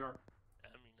doing CPR.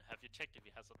 I mean, have you checked if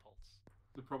he has a pulse?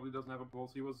 He probably doesn't have a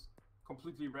pulse. He was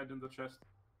completely red in the chest.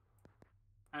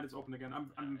 And it's open again.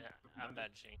 I'm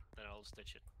bandaging, then I'll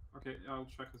stitch it. Okay, I'll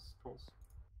check his pulse.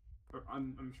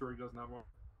 I'm sure he doesn't have one.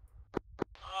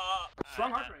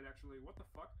 Strong heart rate, actually. What the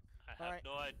fuck? I have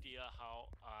no idea how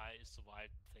I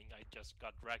survived the thing. I just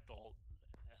got dragged all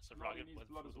as a rocket Needs went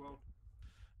blood through as the well.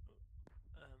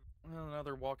 Well,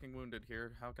 another walking wounded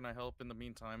here. How can I help in the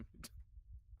meantime?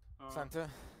 Santa?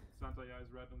 Santa, yeah,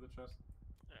 is red in the chest.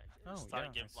 Oh, it's not yeah,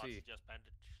 a give I blood, see. just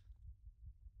bandage.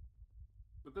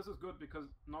 But this is good because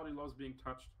Naughty loves being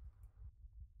touched.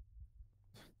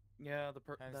 Yeah,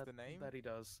 Has the name? that he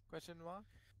does. Question mark?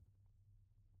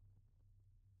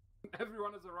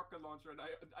 Everyone has a rocket launcher, and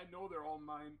I know they're all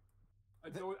mine. I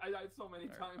died so many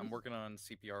times. I'm working on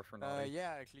CPR for Naughty.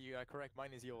 Yeah, actually, you are correct.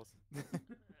 Mine is yours.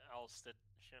 I'll stitch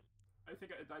him. I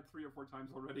think I died 3 or 4 times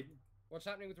already. What's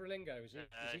happening with Rolingo? Is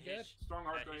he good? Strong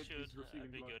heart He rate, should he's receiving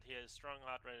be blood. good. He has strong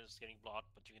heart rate, is getting blood,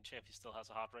 but you can check if he still has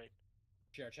a heart rate.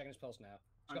 Sure, checking his pulse now.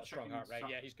 I'm He's got a strong checking heart rate.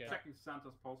 Yeah, he's good. Checking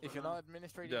Santa's pulse. If right you're now. not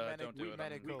administrating medic, Don't do we it.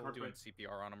 medical. I'm doing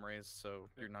CPR on him, Raise, so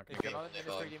you're not If going to you're be not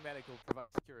administrating medical, provide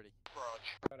security.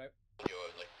 Right.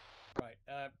 Right.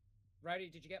 Rowdy,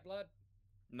 did you get blood?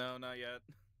 No, not yet.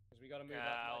 Because we got to move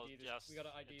I'll up and ID this. just, We got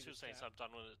to ID in 2 this seconds chap. I'm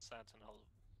done with it, Santa, and I'll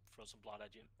throw some blood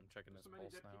at you. I'm checking his So many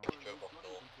pulse dead now. people in this blood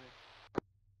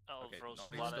I'll Okay, throw no,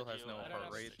 some he blood still at has you. no and heart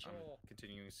I'll rate. stitch I'm you.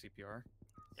 continuing CPR.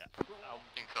 Yeah,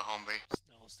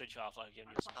 I'll stitch you after I give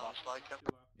you some blood. Sounds like it.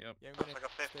 Yep. Yeah, I'm gonna Like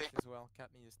a 50. stitch as well.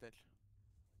 Cat needs a stitch.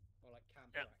 Or like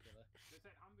Camp Yeah. Dracula. They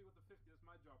say Humvee with the 50, that's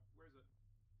my job. Where is it?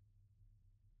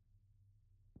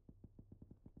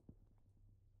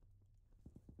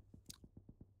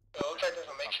 Okay, there's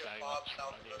a makeshift Uprising. fob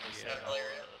south of the Yeah, general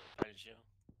area. bandage you.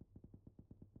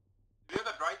 You hear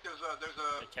that right? There's a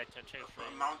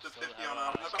mounted 50 on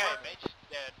a... Okay, mate.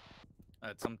 Yeah.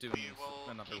 I'm doing We will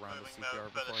another keep round of moving CPR further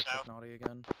before I check south. Naughty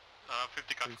again.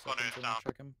 50 cut 3 corner seconds is and I'll down.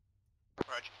 check him.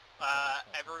 Roger.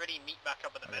 Everybody meet back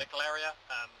up at the medical area.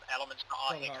 Elements that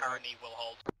are here currently will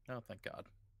hold. Oh, thank God.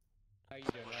 How you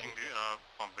doing, Pushing man? the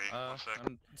Bombay, 1 sec.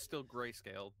 I'm still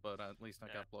grayscaled, but at least I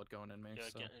got blood going in me. Yeah,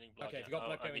 So. getting blood. Okay, if you got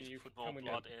blood I going, need you to put come more with me.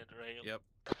 blood in it, rail. Yep.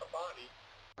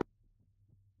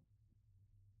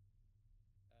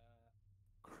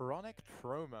 Chronic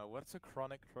trauma. What's a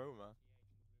chronic trauma?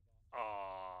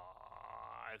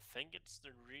 I think it's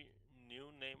the new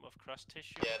name of cross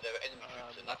tissue. Yeah, there are enemy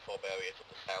troops in that fob area to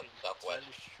the south and southwest.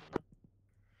 Sure.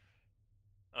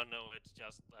 Oh no, it's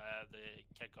just the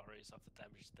categories of the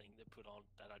damage thing they put on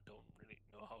that I don't really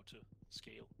know how to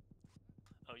scale.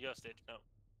 Oh, yes, it. No.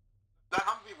 That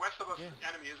Humvee west of us is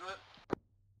enemy, isn't it?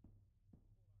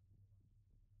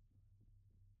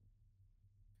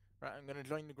 Right, I'm gonna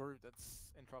join the group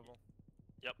that's in trouble.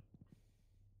 Yep.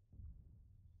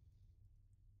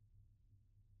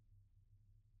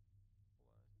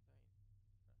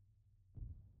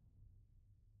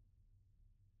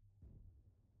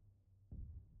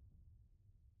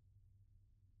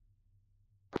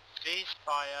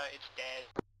 Ceasefire, it's dead.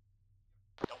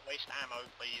 Don't waste ammo,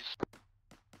 please.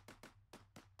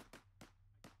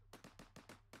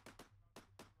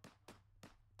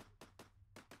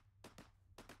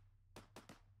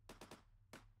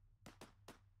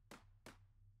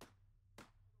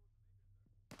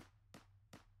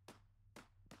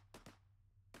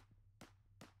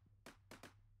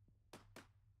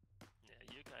 Yeah,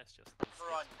 you guys just.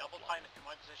 Run, double time it to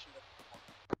my position.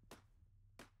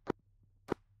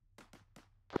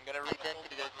 I'm gonna return to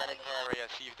the medical area,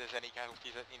 see if there's any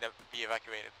casualties that need to be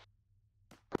evacuated.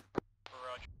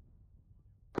 Roger.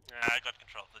 I got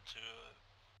control of the 2.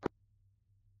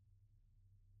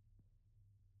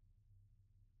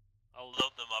 I'll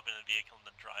load them up in a vehicle and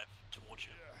then drive towards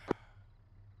you.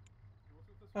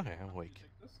 Okay, I'm awake.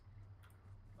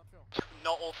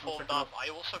 Not all formed up. I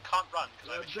also can't run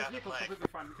because I have a This shattered vehicle's leg. completely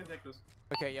fine, we can take this.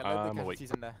 Okay, yeah, load the I'm awake.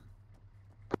 casualties in there.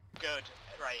 Good.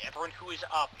 Right, everyone who is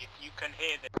up, if you can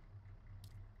hear this.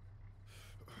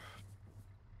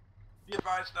 Be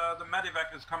advised, the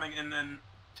medevac is coming in and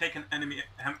take an enemy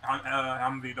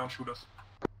Humvee, don't shoot us.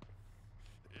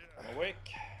 I'm awake.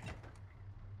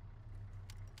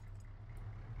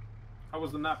 How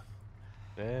was the nap?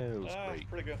 That was great.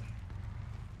 Pretty good.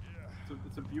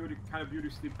 It's a beauty, kind of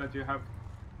beauty sleep that you have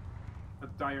a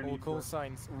dire All need call for.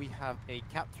 signs, we have a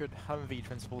captured Humvee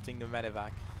transporting the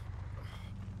medevac.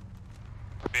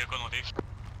 Vehicle northeast.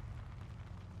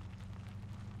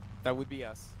 That would be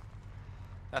us.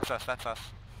 That's us, that's us.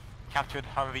 Captured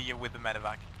Humvee with the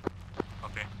medevac.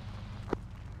 Okay.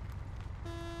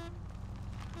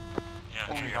 Yeah,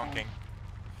 Only trigger. honking.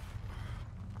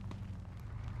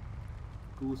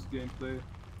 Goose gameplay.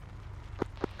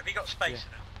 Have you got space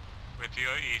in it? With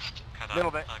your east, Katan.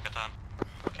 Little bit. Katan.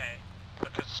 Okay,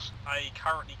 because I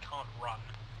currently can't run.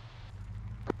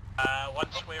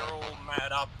 Once we're all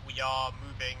matted up, we are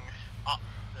moving up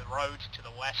the road to the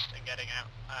west and getting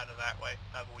out of that way.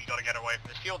 But we got to get away from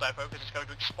this fuel depot because it's going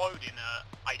to explode in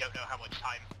I don't know how much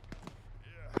time.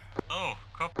 Oh,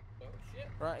 cop. Oh shit.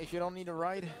 Right, if you don't need a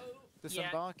ride,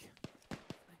 disembark.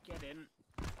 Get in.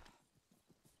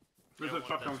 Where's the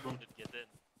truck coming from? Get in.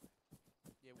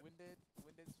 Yeah, winded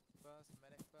first,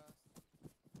 medic first.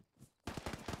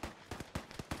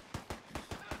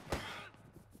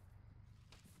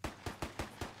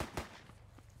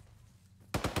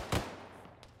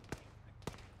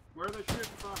 Where are they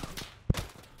shooting from?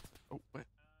 Oh, wait.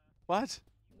 What?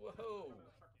 Whoa.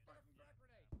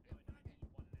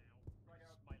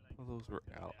 Oh, those were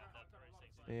out.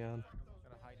 Man.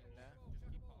 Gonna hide in there.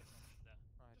 Alright,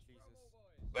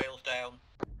 Jesus. Rails down.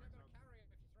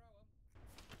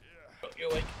 Got you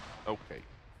awake. Okay.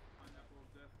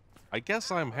 I guess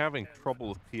I'm having trouble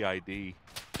with PID.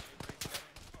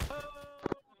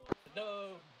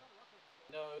 No.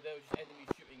 No, there was just enemies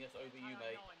shooting us over you,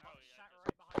 mate.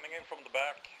 Coming in from the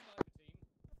back.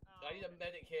 I need a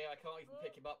medic here. I can't even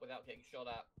pick him up without getting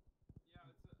shot at. Yeah,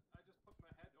 I just put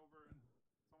my head over and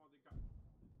somebody got...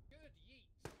 Good yeet.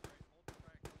 This is some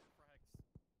pretty intense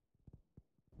shit.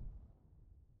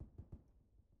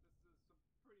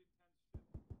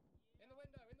 In the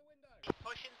window, in the window.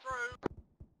 Pushing through.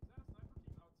 Is that a sniper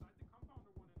team outside the compound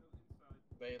or one inside?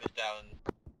 Rail is down.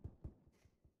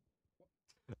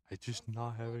 I'm just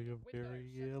not having a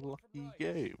very lucky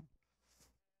game.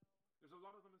 There's a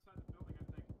lot of them inside the building, I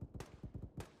think.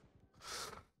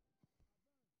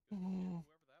 Oh,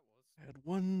 I had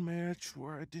one match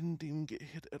where I didn't even get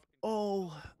hit at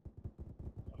all.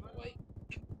 Wait.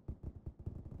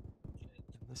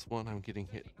 And this one I'm getting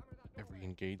hit every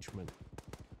engagement.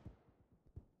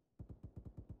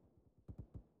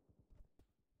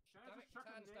 Can I just chuck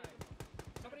a nade?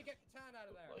 Somebody get Catan out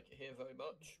of there. Like it here very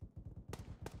much.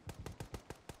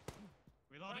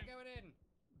 Not going in.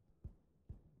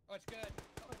 Oh, it's good.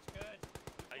 Oh, it's good.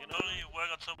 I can only work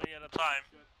on so many at a time.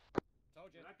 Told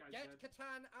you. Get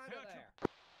Catan out of there.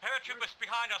 Paratroopers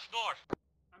behind us, north.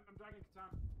 I'm dragging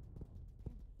Catan.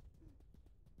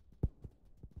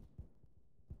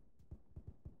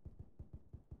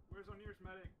 Where's our nearest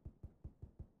medic?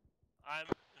 I'm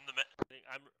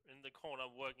in the corner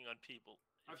working on people.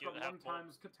 I've got 1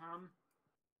 times Catan.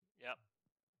 Yep.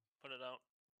 Put it out.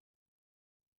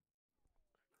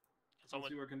 Let's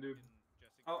see what I can do.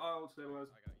 I'll stabilize.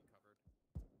 I got you covered.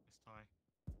 It's Ty.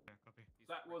 Yeah, copy.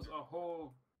 That was a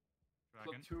whole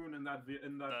platoon in that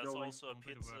building. There's also a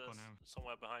pit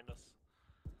somewhere behind us.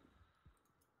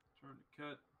 Turn the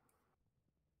cut.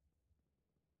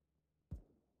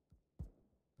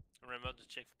 Remember to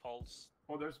check for pulse.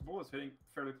 Oh, there's bullets hitting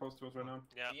fairly close to us right now.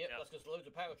 Yep, that's because loads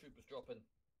of paratroopers dropping.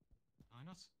 Behind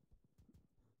us.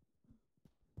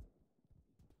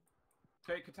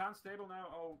 Okay, Catan's stable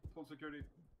now. I'll pull security.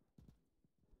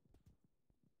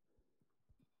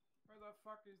 Where the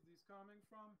fuck is these coming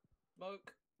from?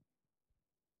 Smoke.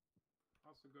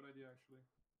 That's a good idea, actually.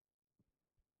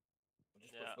 We'll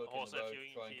just put smoke in the road to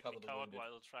try and cover the wounded.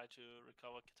 While I'll try to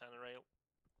recover Katana rail.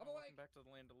 I'm awake. Back to the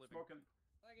land of living. Smoking.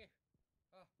 Thank you.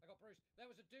 Oh, I got bruised. There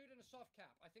was a dude in a soft cap.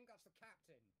 I think that's the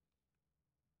captain.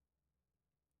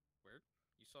 Where?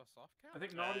 You saw soft cap? I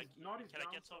think Naughty's Can I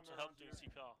get someone to help doing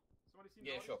CPR? Somebody seen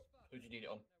Yeah, Naughty? sure. Who do you need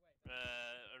it on?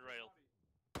 A rail.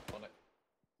 On it.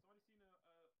 Somebody seen a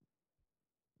Swedish guy.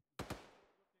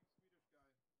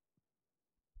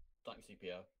 Starting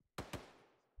CPR.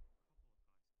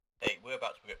 Hey, we're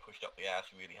about to get pushed up the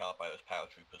ass really hard by those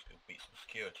paratroopers who beat some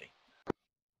security.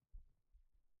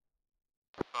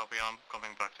 Copy, I'm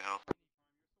coming back to help.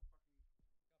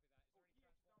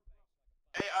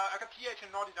 Hey, I got TH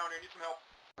and Naughty down here. Need some help.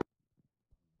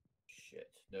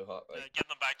 Shit, no heart rate. Get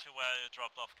them back to where you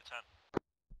dropped off Catan.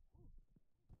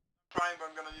 Trying, but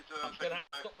I'm gonna need to. I'm gonna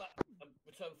have to stop that and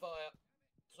return fire.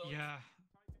 Sorry. Yeah.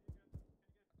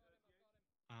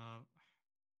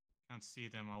 Can't see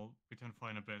them. I'll return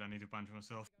fire in a bit. I need to bunch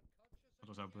myself. What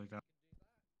was that like that?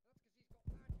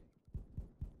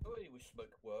 I really wish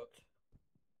smoke worked.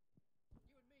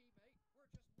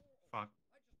 Fuck.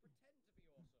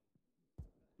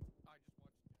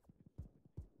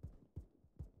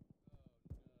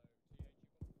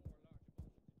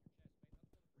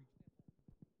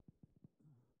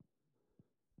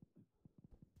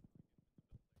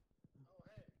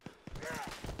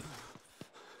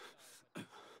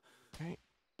 Okay.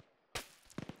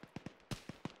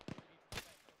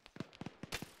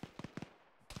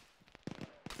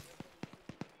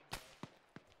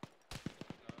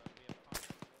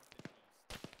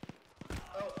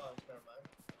 Never mind.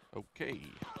 Okay. Do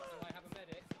I have a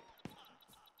medic?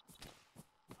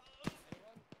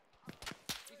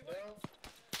 Anyone?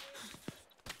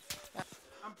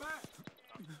 I'm back!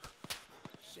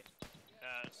 Shit.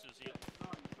 Susie. No,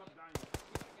 stop dying.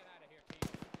 Get out of here, Pete.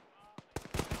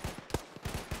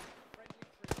 Friendly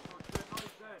tree. Oh shit, no,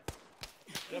 he's dead.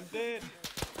 I'm dead!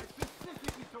 I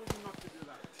specifically told you not to do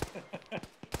that.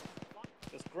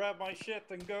 Just grab my shit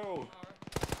and go!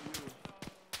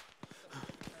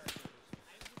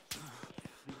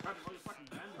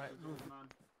 Right,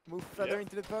 move further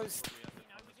into the post.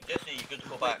 Jesse, you good to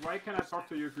go back. Why can't I talk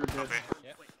to you if you're dead?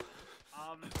 Yep.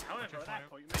 However, at that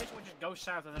point, you may as well just go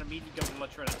south and then immediately go to La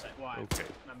Trinity. Why? Okay.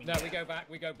 I mean, No, we go back.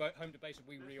 We go home to base and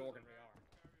we reorg and rearm.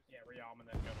 Yeah, rearm and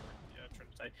then go to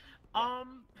Trinity.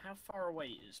 How far away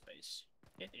is base?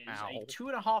 It is a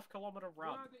 2.5 kilometer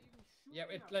run. Yeah,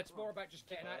 let's more about just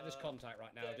getting out of this contact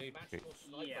right now, dude. Magical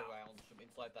sniper rounds from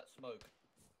inside that smoke.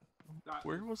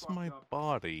 Where was my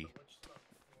body?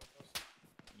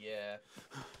 Yeah,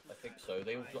 I think so.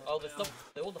 They all, oh, there's some.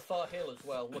 They're on the far hill as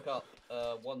well. Look up.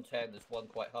 110. There's one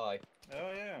quite high.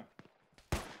 Oh yeah.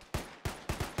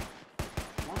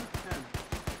 110.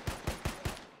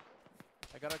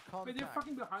 I got a contact. Wait, they're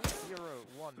fucking behind us? 013.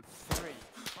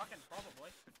 Fucking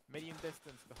probably. Medium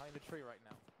distance behind the tree right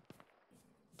now.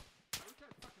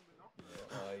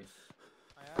 Nice.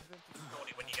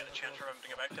 Naughty, when you get the chance, remember to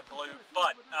go back to blue.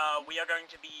 But we are going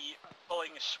to be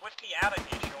pulling swiftly out of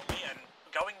here shortly and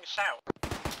going south.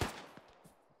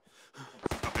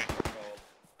 Copy.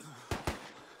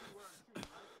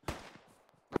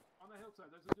 On the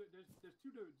hillside, there's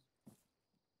two dudes.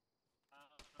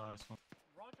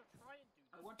 Roger, try and do.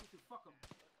 I want you to fuck them.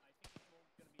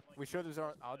 We sure those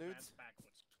aren't our dudes?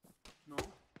 No.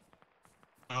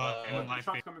 My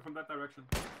shots coming from that direction.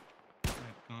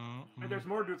 And there's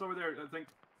more dudes over there, I think.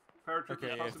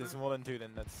 Okay, if there's more than two,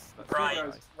 then that's Right,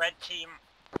 nice. red team.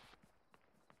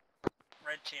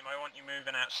 Red team, I want you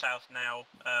moving out south now.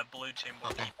 Blue team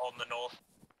will keep on the north.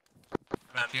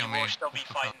 You will still be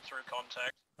fighting through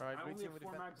contact. Alright, I blue only team have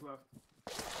will 4 defend. mags left.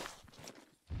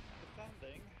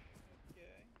 Defending.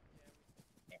 Okay.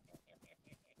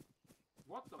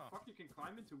 What the fuck? You can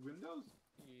climb into windows?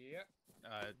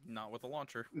 Yep. Not with a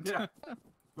launcher. Yeah. I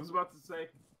was about to say.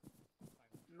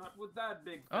 Not with that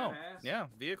big fat ass. Yeah,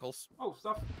 vehicles. Oh,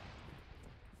 stuff.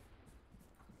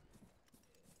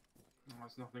 Oh,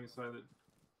 there's nothing inside it.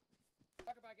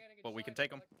 Well, we can take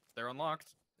them. They're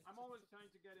unlocked. I'm always trying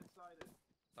to get inside it.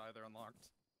 They're unlocked.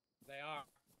 They are.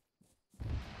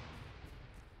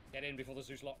 Get in before the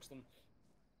Zeus locks them.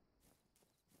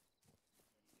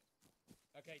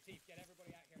 Okay, Teef, get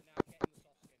everybody out here now. Get in the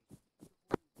soft skins.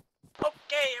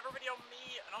 Okay, everybody on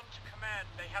me and on to command.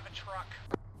 They have a truck.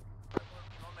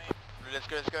 On me. Let's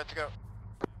go, let's go, let's go.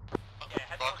 Yeah,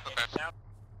 head on it down.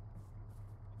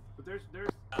 But there's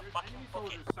enemy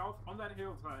soldiers south on that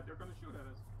hillside. They're gonna shoot at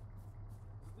us.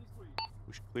 At least 3.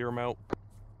 We should clear them out.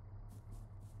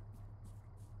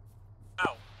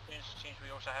 Oh, seems we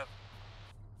also have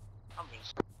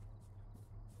Humvees.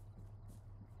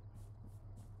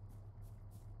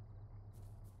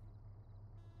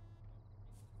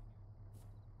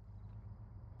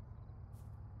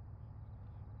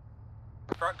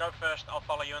 Truck, go first. I'll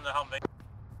follow you in the Humvee.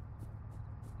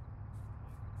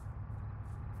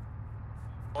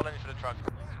 All in for the truck.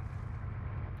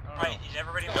 Right, is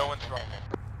everybody on? No one's wrong.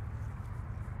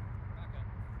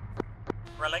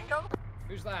 Relingo?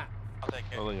 Who's that? I'll take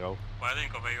it. Relingo. Why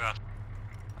didn't go where you at?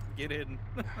 Get in.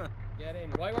 Get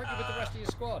in. Why weren't you with the rest of your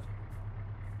squad?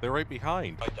 They're right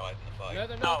behind. I died in the fight. No,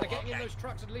 they're not. They're getting in those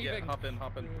trucks and leaving. Yeah, hop in,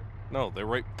 hop in. No, they're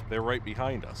right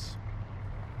behind us.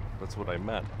 That's what I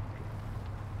meant.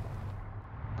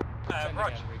 Send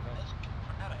Roger. again, Rico. Let's get the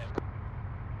fuck out of here.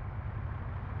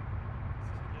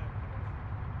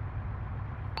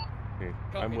 Okay,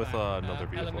 Copy I'm with that. another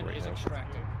vehicle Element right is now.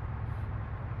 extracting.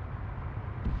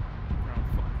 Oh,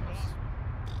 fuck us.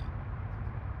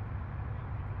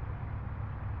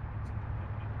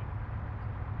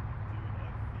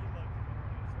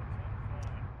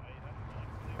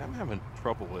 I'm having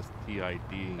trouble with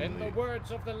PIDing. In the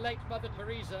words of the late Mother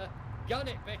Teresa, gun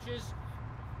it, bitches.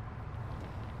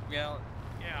 Yeah,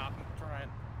 I'm trying.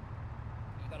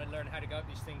 You gotta learn how to go up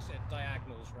these things at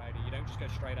diagonals, Rowdy. You don't just go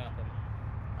straight up them.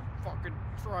 I'm fucking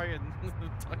trying. The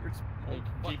tires won't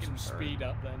Keep some fucking speed turn.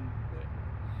 up then.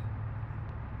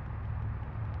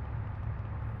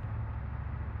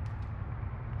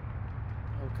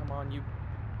 Oh, come on, you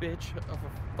bitch of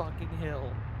a fucking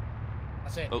hill.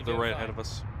 That's it. Oh, you're they're doing right fine. ahead of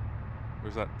us.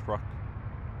 Where's that truck?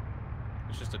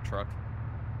 It's just a truck.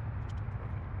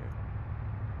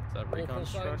 Is that All Recon's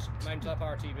full truck? size, mount up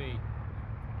RTB.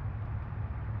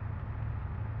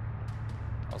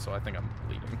 Also, I think I'm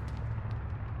bleeding.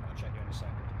 I'll check you in a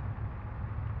second.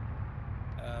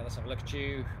 Let's have a look at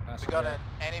you. We got an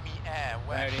enemy air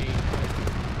west. Ready.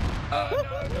 No,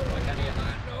 don't like any of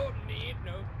that. No, need,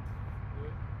 no.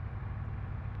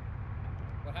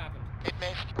 What happened? It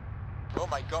missed. Oh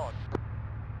my god.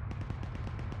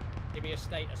 Give me a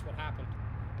status. What happened?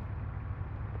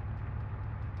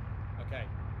 Okay.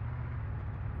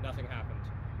 Nothing happened.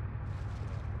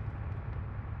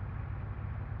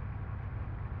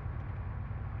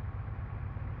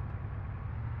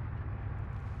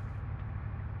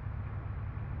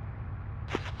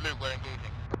 Luke, we're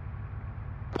engaging.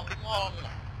 Come on!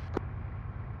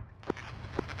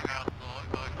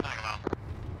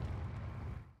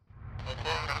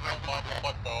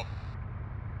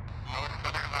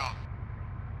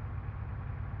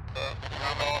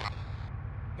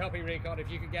 Copy, Recon. If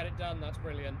you could get it done, that's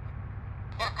brilliant.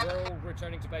 We're all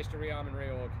returning to base to rearm and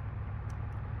reorg.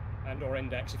 And or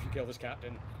index if you kill this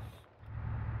captain.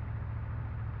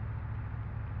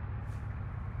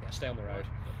 Yeah, stay on the road.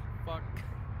 Fuck.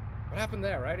 What happened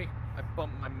there, Rowdy? I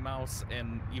bumped my mouse,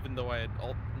 and even though I had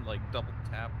double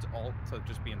tapped alt to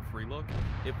just be in free look,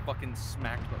 it fucking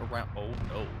smacked around. Oh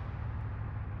no.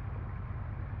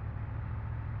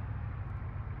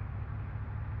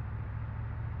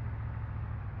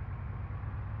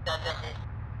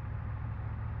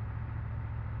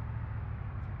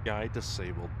 Yeah, I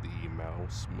disabled the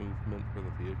mouse movement for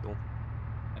the vehicle.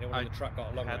 Anyone in the truck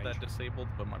got a long had range? that disabled,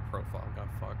 but my profile got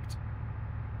fucked.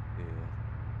 Yeah.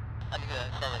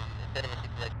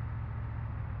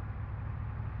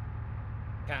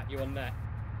 Cat, you on net?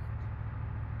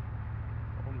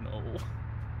 Oh no.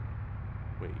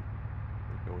 Wait,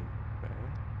 we're going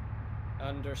back?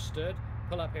 Understood.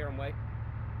 Pull up here and wait.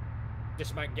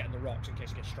 Dismount and get in the rocks in case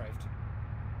you get strafed.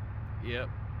 Yep.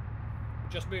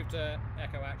 Just move to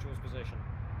Echo Actual's position.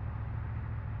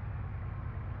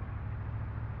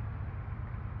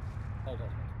 Hold on.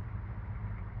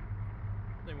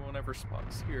 They won't ever spot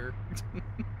us here.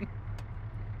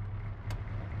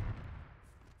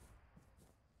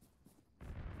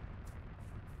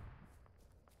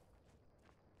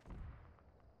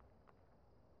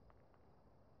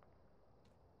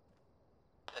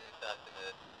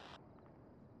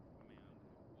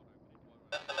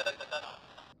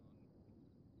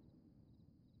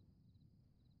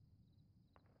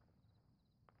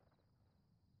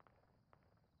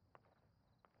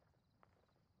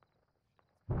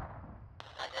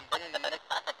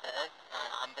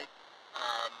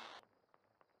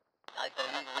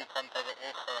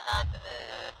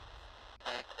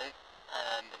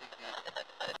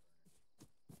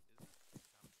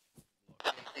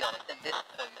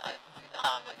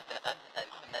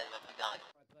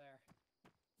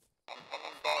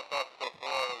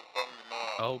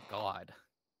 Oh god.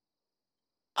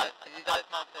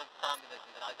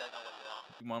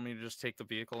 You want me to just take the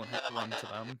vehicle and run to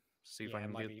them? See if I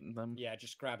can get them? Yeah,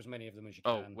 just grab as many of them as you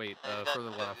can. Oh, wait, further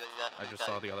left. I just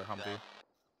saw the other Humvee.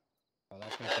 Oh,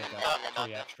 that's going to take out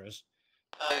 3 extras.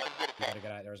 You gotta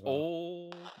get out there as well.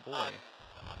 Oh, boy.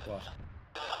 What?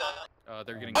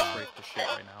 They're getting strafed to shit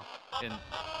right now. And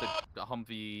the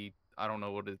Humvee, I don't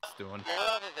know what it's doing.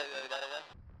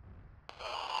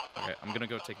 Okay, I'm gonna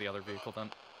go take the other vehicle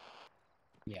then.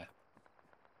 Yeah.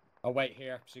 I'll wait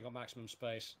here, so you got maximum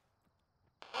space.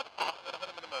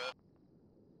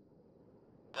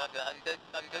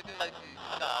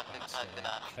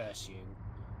 Curse you.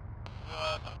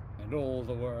 And all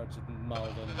the words of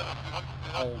Malden,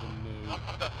 old and new.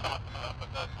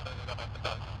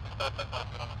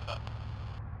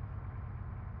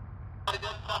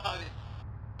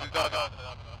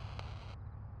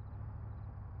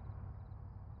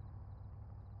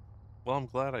 Well, I'm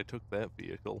glad I took that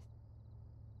vehicle.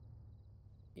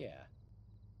 Yeah.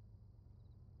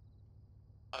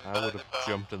 I would have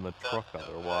jumped in the truck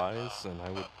otherwise, and I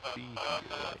would be here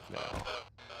right now.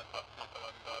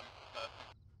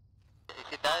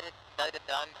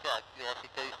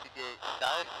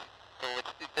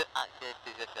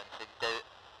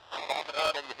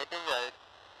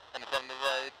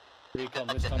 Recon,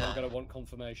 this time I'm gonna want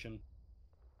confirmation.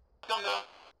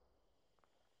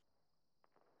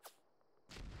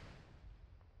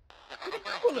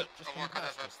 Bullet just come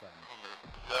past us then.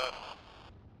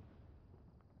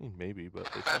 Maybe, but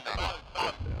they shut the down,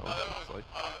 looks like.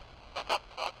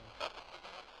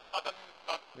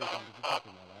 Recon, did you copy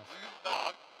my last?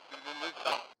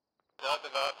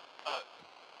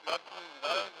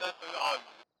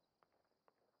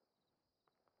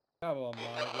 Come on,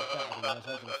 Mike, we're better than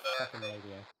this. Over the fucking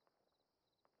radio.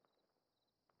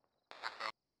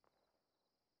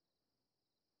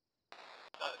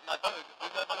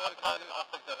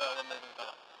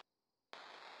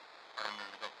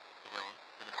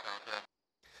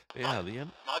 Yeah, the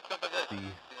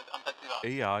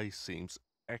AI seems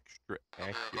extra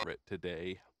accurate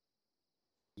today.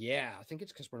 Yeah, I think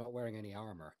it's because we're not wearing any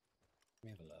armor. Let me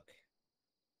have a look.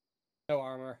 No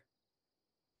armor.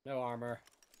 No armor.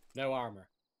 No armor.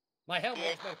 My helmet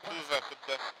is no plastic.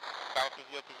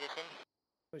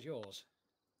 Where's yours?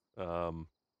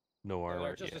 No armor.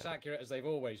 They're just as accurate as they've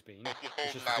always been.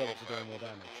 It's just the bullets are doing more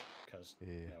damage, because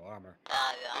no armor.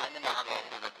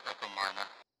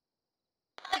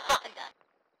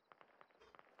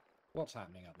 What's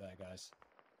happening up there, guys?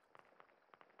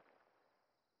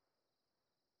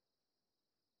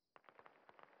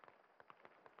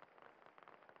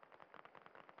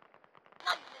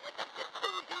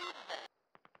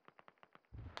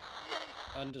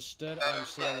 Understood. I'm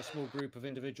seeing a small group of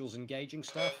individuals engaging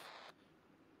stuff.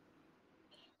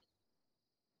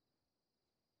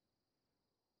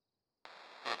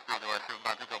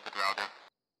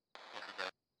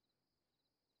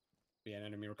 Be an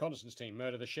enemy reconnaissance team.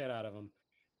 Murder the shit out of them.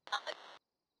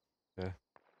 Yeah.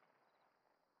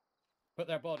 Put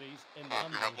their bodies in the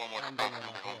ambush and bring them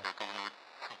up here.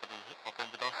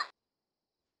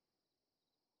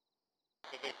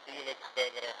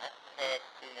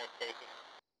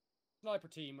 Sniper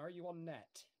team, are you on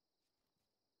net?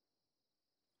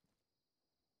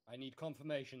 I need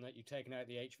confirmation that you've taken out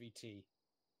the HVT.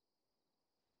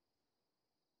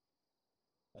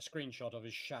 A screenshot of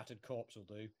his shattered corpse will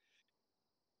do.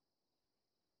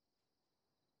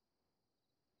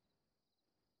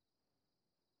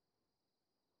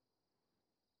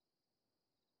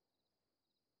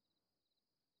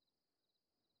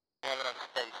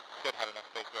 Should have enough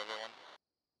space for everyone.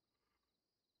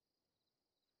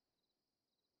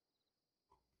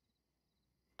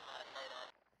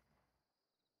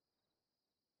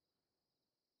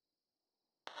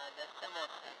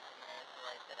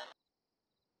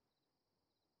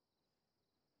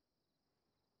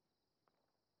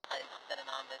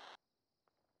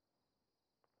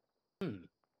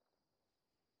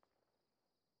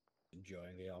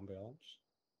 enjoying the ambiance.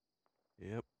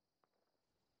 Yep.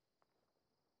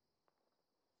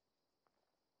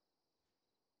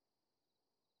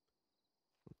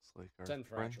 Looks like our Send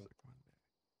for friends action. are coming back.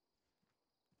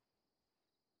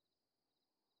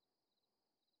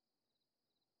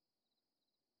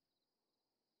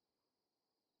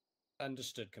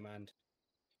 Understood, Command.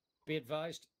 Be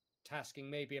advised, tasking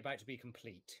may be about to be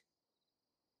complete.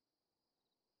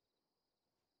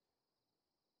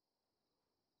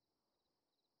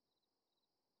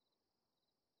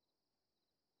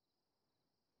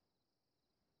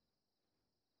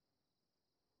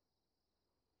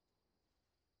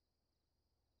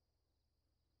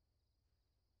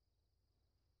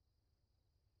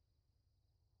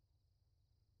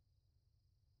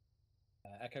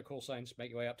 Echo call signs, make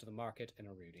your way up to the market in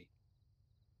a Rudy.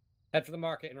 Head for the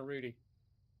market in a Rudy.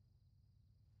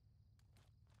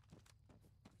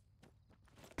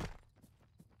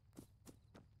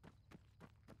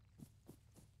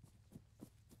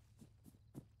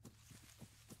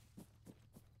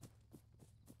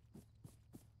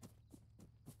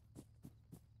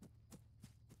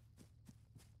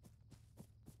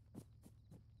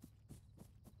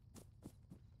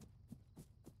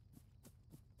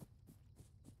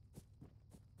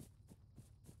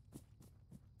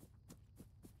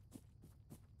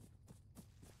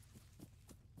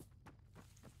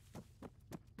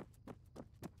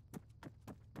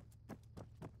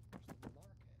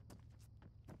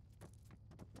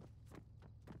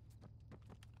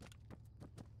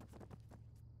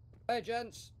 Hey,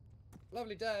 gents.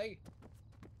 Lovely day.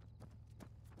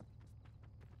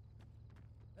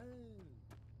 Oh,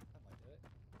 that might do it.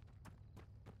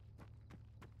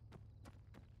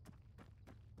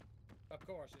 Of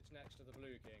course, it's next to the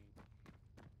Blue King.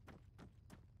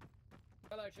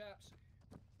 Hello, chaps.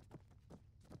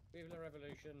 Vive la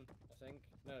Revolution, I think.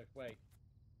 No, wait.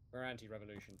 We're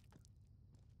anti-revolution.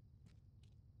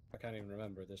 I can't even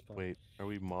remember at this point. Wait, are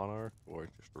we monarch or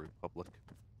just a republic?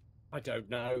 I don't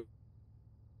know.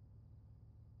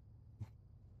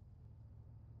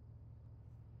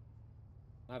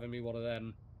 Having me one of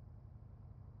them.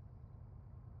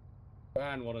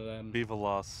 Ban one of them. Viva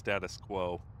la status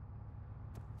quo.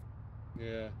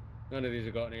 Yeah. None of these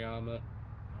have got any armor.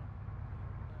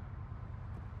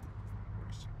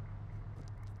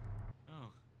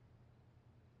 Oh.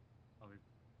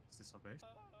 Is this our base?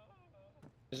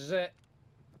 This is it.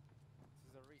 This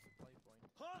is a resupply point.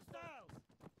 Hostile!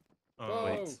 Whoa.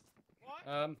 Wait.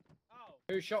 What?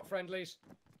 Who shot friendlies?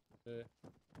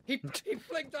 He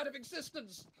blinked out of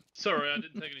existence. Sorry, I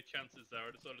didn't take any chances there.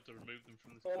 I decided to remove them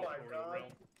from this corporeal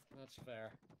realm. That's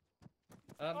fair.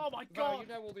 Oh my Val, god! you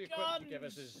know all the equipment you give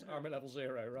us is armor level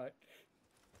 0, right?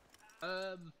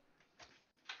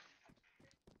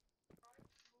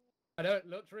 I know it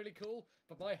looks really cool,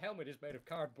 but my helmet is made of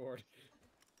cardboard.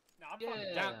 No, I'm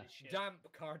fucking Damp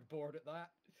cardboard at that.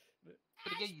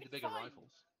 But it gave you the bigger rifles.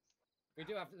 We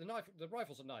do have the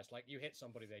rifles are nice. Like you hit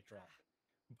somebody, they drop.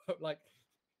 But like,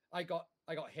 I got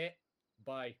hit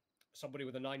by somebody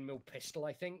with a 9mm pistol,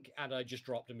 I think, and I just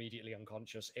dropped immediately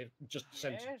unconscious. It just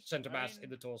sent a mass in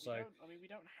the torso. We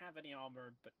don't have any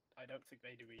armor, but I don't think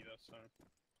they do either. So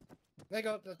They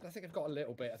got. I think I've got a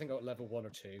little bit. I think I got level 1 or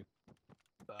 2.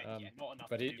 yeah, not enough.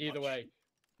 But to do either much. way,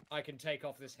 I can take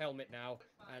off this helmet now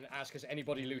and ask has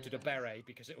anybody looted a beret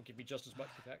because it will give me just as much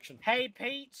protection. Hey,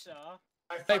 pizza!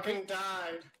 I fucking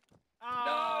died.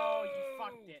 Oh, you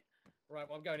fucked it. Right,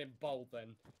 well I'm going in bold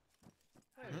then.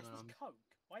 Oh, this is coke.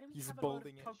 Why do we He's have a load of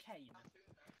bolding it. cocaine?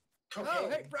 Oh,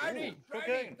 hey, Brownie!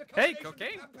 Cocaine. Hey,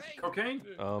 cocaine!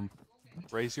 Cocaine?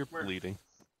 Raise your bleeding.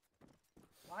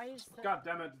 Why is that? God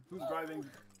damn it! Who's driving? Who's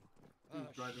Oh,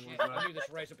 driving? shit. What's I that? knew this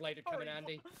razor blade would come in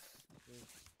handy.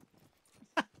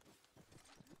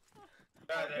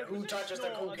 Who touches the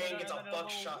cocaine gets a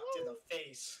buckshot to the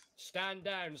face. Stand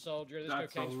down, soldier. This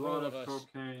That's a cocaine's for lot all of of us.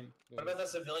 cocaine. What about that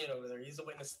civilian over there? He's a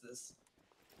witness to this.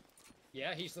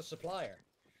 Yeah, he's the supplier.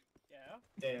 Yeah.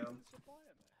 Damn. Supplier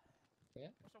there. Yeah.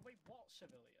 So wait, what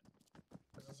civilian?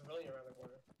 There's a civilian around the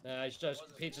corner. It's just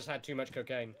Pizza's had too much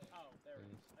cocaine. Oh, there it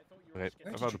is. I thought you were Okay, just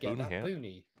I getting. found a boon hat.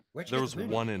 Boonie?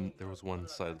 There was one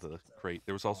side of the crate.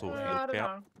 There was also a I field don't cap.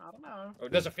 know. I don't know. Oh,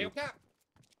 there's a field cap?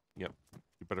 Yep.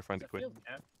 You better find it quick. Field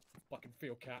cap. Fucking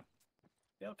field cap.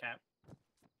 Field cap.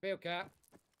 Field cap.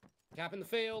 Cap in the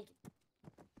field.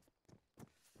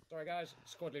 Sorry, guys.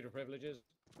 Squad leader privileges.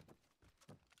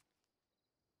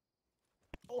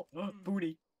 Oh,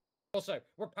 booty. Also,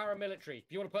 we're paramilitary.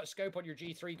 If you want to put a scope on your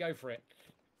G3, go for it.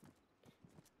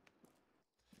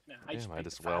 No, Yeah, just might picked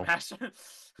as the fat well. ass.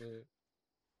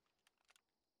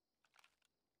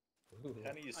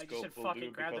 Any I scope just said will fucking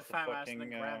do grab the because fat the ass and then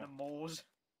fucking, grab the moors.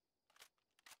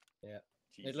 Yeah.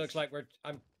 Jesus. It looks like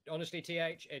I'm honestly,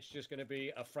 TH, it's just going to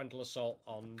be a frontal assault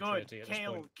on Good. Trinity at this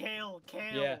Kill, point. kill.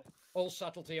 Yeah. All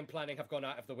subtlety and planning have gone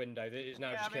out of the window. It is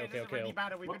now just kill, kill, kill. Really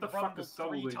bad. We've What been the fuck rumbled is 3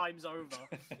 subtlety? times over.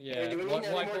 Yeah. do we need Why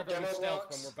any more bother demo with stealth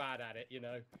blocks? when we're bad at it, you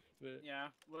know? But... Yeah,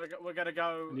 we're gonna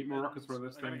go. I need more rockets for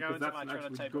this We're gonna thing, go 'cause into that's my an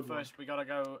actually Trinity, good but one. first we gotta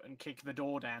go and kick the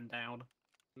door down.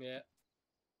 Yeah.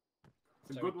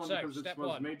 It's a good one because step it was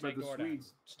 1, made by take the door down.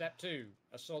 Swedes. Step 2,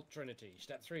 assault Trinity.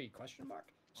 Step 3, question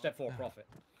mark? Step 4, profit.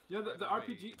 Yeah, the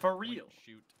RPG... For real.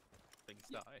 Shoot, things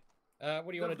die. What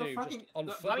do you want to do? Fucking, just on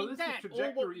the foot? ballistic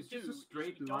trajectory is just a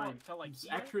straight go line. to, like, It's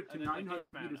here, accurate to and then 900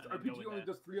 they meters. come The out and then RPG go in only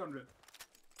there. does 300.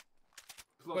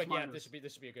 Plus But yeah, minus.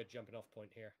 this would be a good jumping off point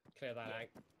here. Clear that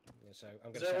out. Yeah, so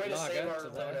I'm Is going there a way to to set save Lager our to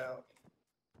there. loadout?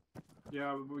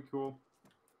 Yeah, it would be cool.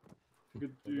 You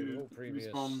could We'll do do all previous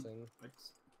respawn, thing. like,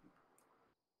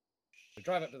 We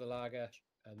drive up to the Lager,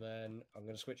 and then I'm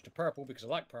going to switch to purple because I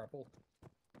like purple.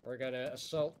 We're going to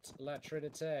assault La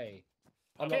Trinité.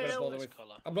 I'm not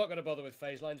going to bother with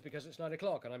phase lines because it's 9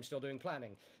 o'clock and I'm still doing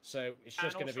planning. So it's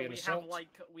just going to be an assault.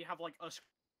 We have like us.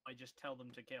 I just tell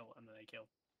them to kill and then they kill.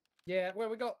 Yeah, well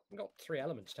we got 3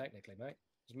 elements technically, mate.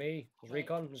 There's me, there's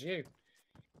Recon, there's you.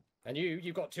 And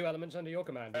you've got 2 elements under your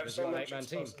command because you're an 8-man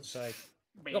team. So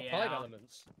you've got 5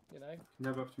 elements, you know.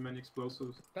 never have too many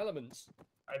explosives. Elements.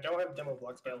 I don't have demo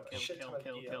blocks, but I have a shit ton of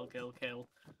Kill.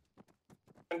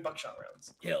 and buckshot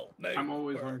rounds. Kill, move, I'm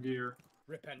always burn. on gear.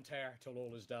 Rip and tear till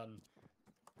all is done.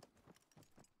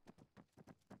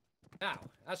 Now,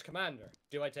 as commander,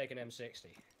 do I take an M60?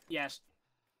 Yes.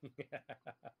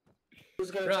 Who's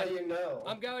gonna Right. tell you no?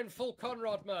 I'm going full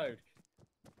Conrad mode.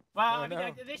 Well, Oh, I mean, no.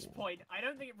 at this point, I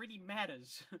don't think it really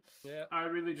matters. Yeah. I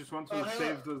really just want to Oh, hang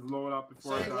save on. this load up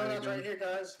before Save I die loadouts again. right here,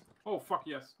 guys. Oh, fuck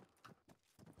yes.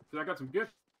 Dude, I got some good.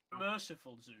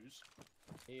 Merciful Zeus.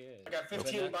 He is. I got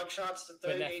 15 buckshots to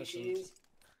 30 Beneficent. HEs.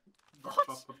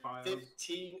 What? Papayas.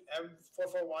 15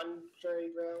 M441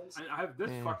 grenade rounds. I have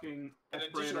this fucking An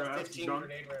additional operator as 15 gun.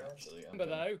 grenade rounds. Remember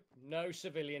though, no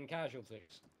civilian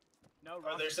casualties. No.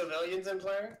 Are there civilians in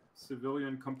play?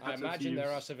 Civilian I competitive. imagine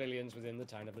there are civilians within the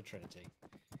town of the Trinity.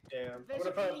 Damn. I'm There's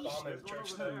gonna put a police. bomb in the There's one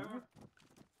church over then. there.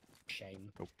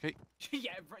 Shame. Okay.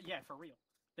 yeah, for real.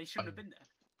 They shouldn't have been there.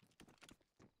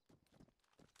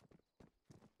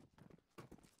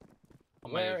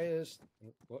 Where is...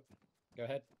 What? Go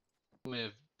ahead. I may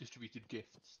have distributed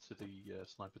gifts to the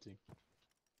sniper team.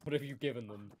 What have you given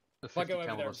them? A If I 50 go over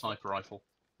caliber there... sniper rifle.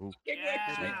 Yeah,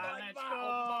 let's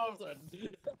go.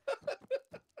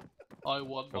 I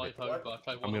won my Okay. home back.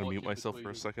 I I'm won gonna what mute you myself for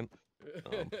a between. second.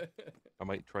 I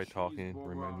might try talking.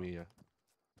 Remind me.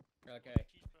 Okay.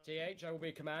 TH, I will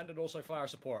be command and also fire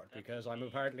support because I'm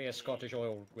apparently a Scottish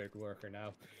oil rig worker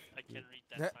now. I can read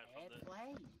that time from the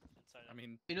inside. I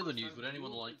mean, In other news, would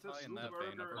anyone like in that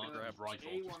vein, I've got to grab rifle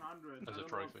A100 as a I don't know,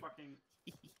 trophy? fucking-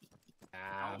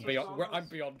 I'm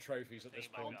beyond trophies at this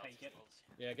point.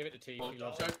 Yeah, give it to T. Well, He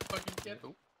loves don't it. fucking get.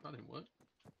 Oh, that didn't work.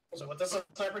 So what does the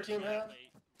sniper team have?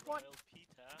 What?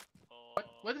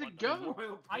 Where did it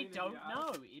go? I don't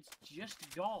know. It's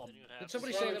just gone. Did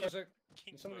somebody say there was a?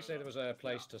 Did somebody say there was a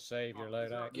place to save your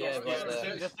loadout? Yeah,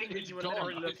 The thing that you were gone.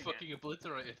 literally I looking fucking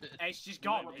obliterated it. at. It's just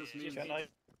gone. what It's this just. means?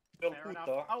 Fair enough.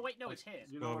 Oh wait, no, it's here.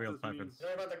 You know what this means? You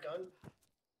know about the gun?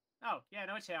 Oh yeah,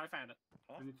 no, it's here. I found it.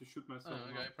 I need to shoot myself. Oh,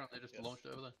 okay, apparently I just launched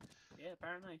it over there. Yeah,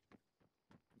 apparently.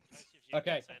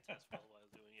 Okay.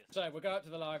 So we'll go out to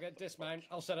the lager, dismount.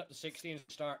 I'll set up the 60 and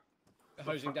start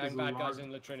hosing fuck down is bad a guys lager?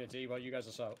 in La Trinity while you guys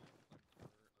assault.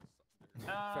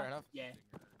 Fair enough. Yeah.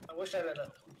 I wish I had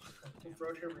a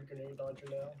rotary grenade launcher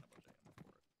now.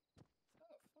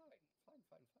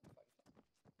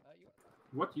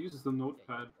 What uses the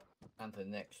notepad? And the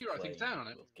next You write things plane down on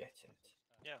it. will get it.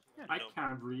 Yeah. I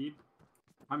can't read.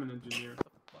 I'm an engineer.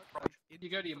 You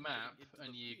go to your map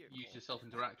and you use your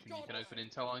self-interaction. You can open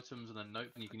intel items and then note,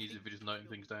 and you can use it for just noting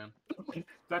things down.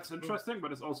 That's interesting,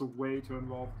 but it's also way too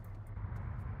involved.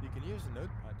 You can use the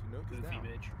notepad to note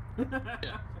this down.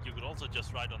 Yeah. You could also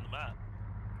just write on the map.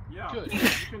 Yeah, Good.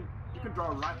 you can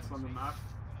draw rats on the map.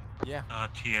 Yeah.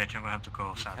 TH, I'm gonna have to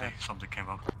go, sadly. Something came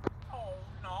up. Oh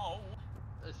no.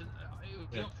 Listen, it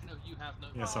would be Yeah. option of you have no,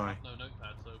 Yeah, sorry. no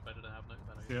notepad, so better to have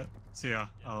notepad. I Yeah. guess. So yeah,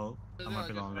 I might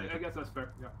be long I later. guess that's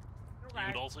fair. Yeah. You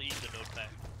could also eat the notepad.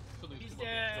 He's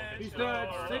dead. He's dead.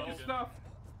 Take his stuff.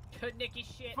 Could nick his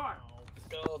shit. Fuck.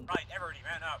 Gone. Right, everybody,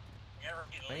 man up.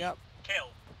 Everybody, Hang up. Kill.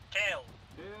 Kill.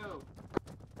 Ew.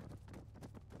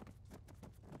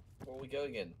 Where are we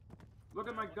going in? Look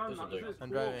at my gun. This'll This do. is I'm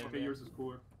cool. driving, Okay, yeah. yours is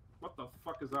cooler. What the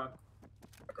fuck is that?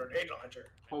 A grenade launcher.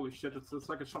 Holy shit, it's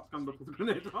like a shotgun but with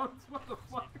grenade rounds. What the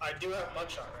fuck? I do have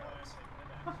buckshot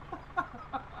rounds.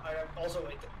 I have Also,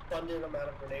 an abundant amount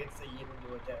of grenades that even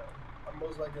do it down. Are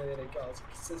most likely going to cause a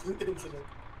consistent incident.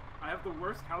 I have the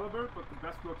worst caliber, but the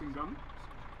best looking gun.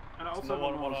 And I also no have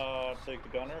one the most... wanna take the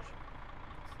gunners?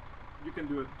 You can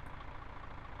do it.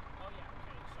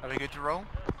 Are we good to roll?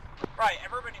 Right,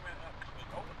 everybody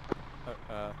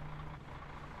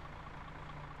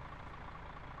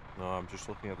No, I'm just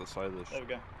looking at the side of this. There we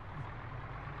go.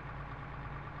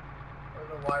 I don't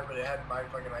know why, but it had my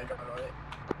fucking icon on it.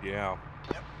 Yeah.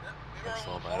 Yep. I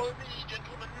saw that. Follow me,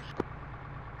 gentlemen.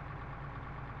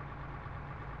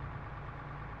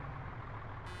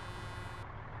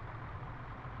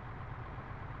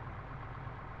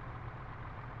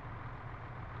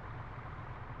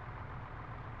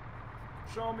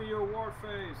 Show me your war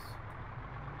face.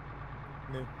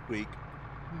 No. Weak.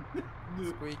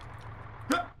 Squeak.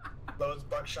 Loads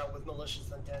buckshot with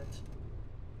malicious intent.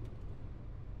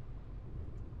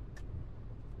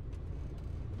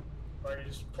 Or you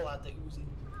just pull out the Uzi.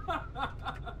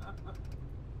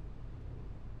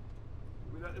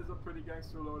 That is a pretty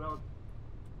gangster loadout.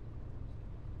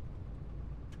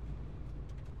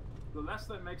 The less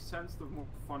that makes sense, the more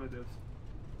fun it is.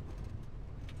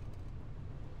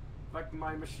 Like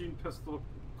my machine pistol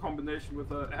combination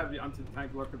with a heavy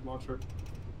anti-tank rocket launcher.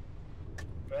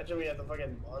 Imagine we had the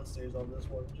fucking monsters on this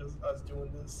one, just us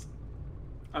doing this.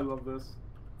 I love this.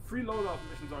 Free loadout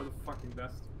missions are the fucking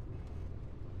best.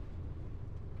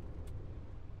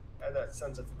 And that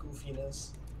sense of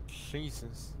goofiness.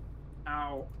 Jesus.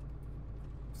 Ow.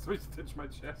 3-stitch my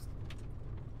chest.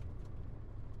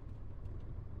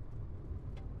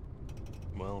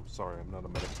 Well, sorry, I'm not a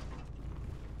medic.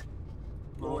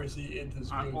 Or is he into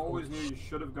this I always knew you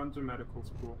should have gone to medical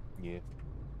school. Yeah.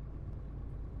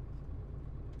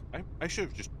 I should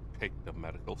have just picked a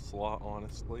medical slot,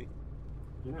 honestly.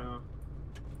 Yeah.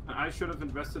 And I should have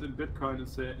invested in Bitcoin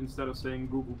instead of saying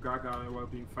Google Gaga while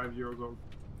being 5 years old.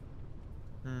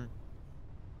 Hmm.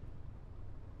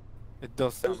 It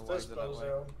does sound wiser that way.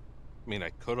 I mean, I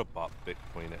could have bought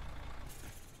Bitcoin at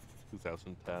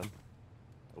 2010.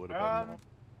 I would have been more.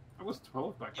 I was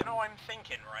 12 back You know, I'm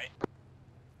thinking, right?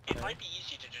 It might be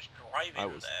easy to just drive in I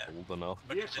was there. old enough.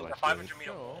 Because it's but a I 500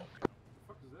 meter couldn't. walk.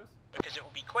 Because it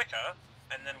will be quicker,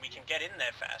 and then we can get in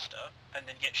there faster, and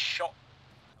then get shot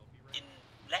in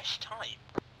less time.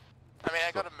 I mean,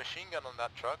 I got a machine gun on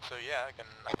that truck, so yeah, I can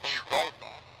drive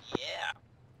that. Yeah.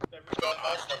 We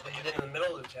did in the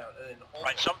middle of the town. And then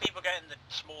Right, some people get in the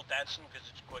small Datsun because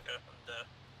it's quicker, and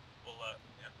we'll,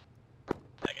 yeah.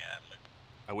 Okay,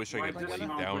 I wish I could lay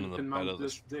down in the bed of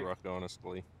this truck,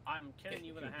 honestly. I'm killing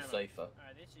you with a hammer. Safer.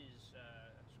 This is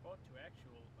squad to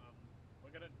actual.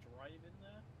 We're gonna drive in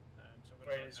there. So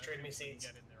we're Right, gonna it's trade me seats.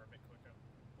 get in there a bit quicker,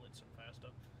 blitz them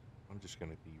faster. I'm just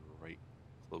gonna be right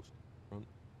close to the front.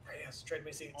 Right, yes, trade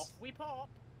me seats. Off we pop.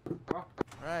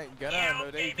 Right, get on,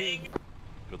 load AP.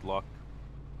 Good luck.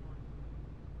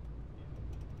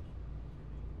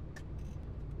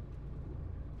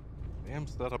 I am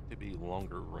set up to be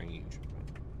longer range.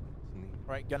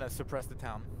 Right, gonna suppress the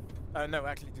town. No,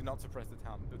 actually, do not suppress the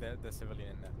town. There's civilian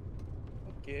in there.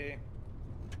 Okay.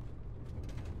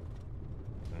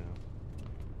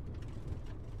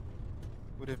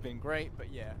 Would have been great,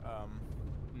 but yeah,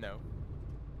 no.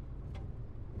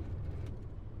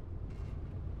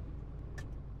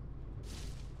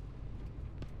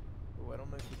 Oh, I don't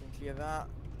know if we can clear that.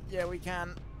 Yeah, we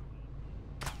can.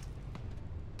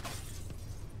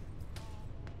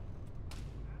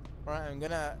 Right, I'm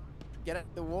gonna get at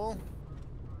the wall.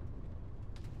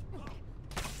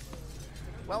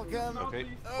 Welcome. Okay.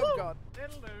 Oh god.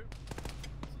 It'll do.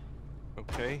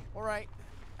 Okay. All right.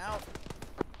 Out.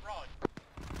 Right.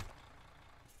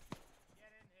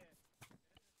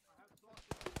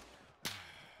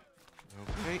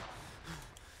 Okay.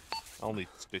 I'll need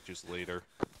stitches later.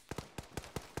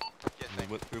 I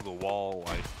went through the wall.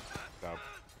 I got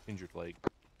injured leg.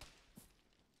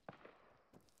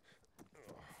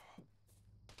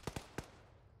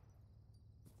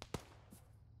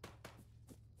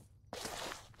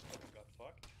 Got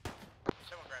fucked.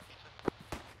 Someone grab pizza.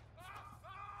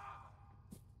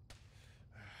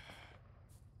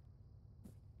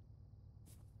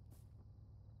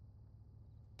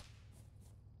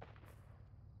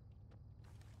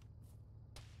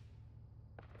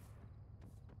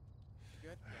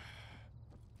 Good.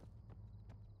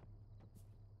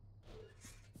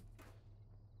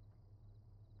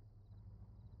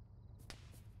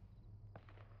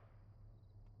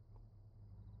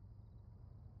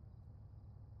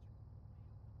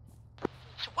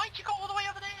 So why'd you go all the way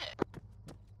over there?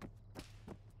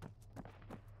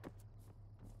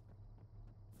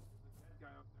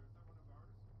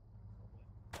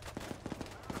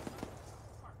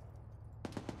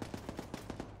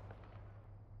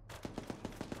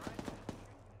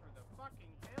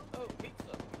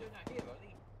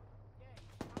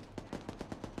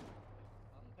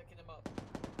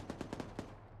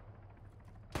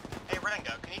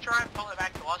 Ringo, can you try and pull it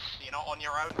back to us? You're not on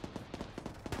your own.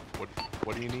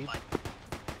 What do you need? Like,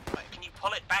 can you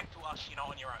pull it back to us? You're not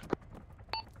on your own.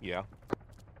 Yeah.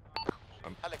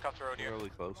 I'm Helicopter rodeo. really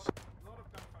close.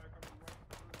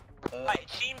 It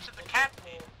seems that the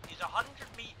captain is 100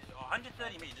 meters or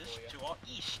 130 meters to our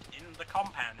east in the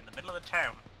compound in the middle of the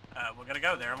town. We're gonna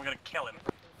go there and we're gonna kill him.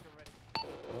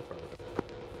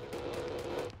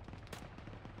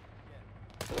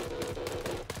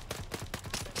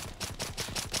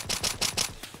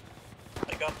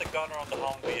 I got the gunner on the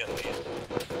Humvee at least.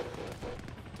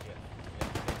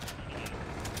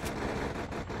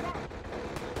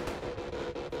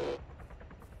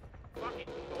 Fuck it,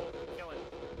 kill him. Kill him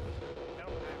now.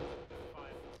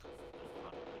 Fine.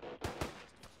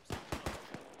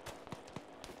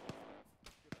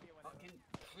 Fucking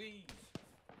please.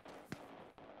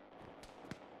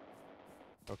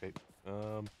 Okay.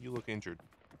 You look injured.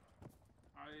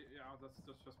 Yeah,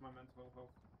 that's just my mental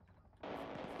health.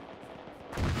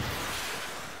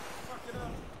 Fuck it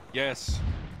up. Yes.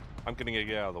 I'm gonna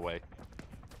get out of the way.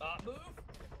 Move.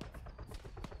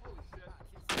 Holy shit.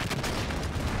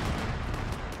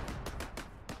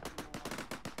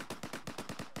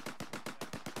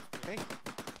 Hey.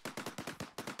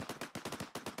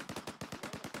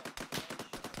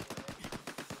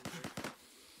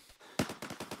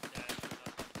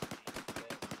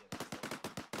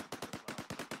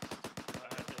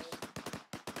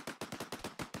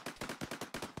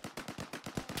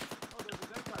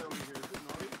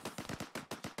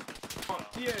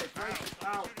 TH, right?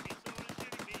 Ow.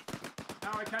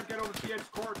 Now I can't get over TH's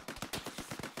court.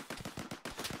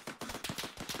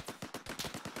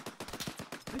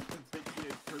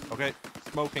 Okay,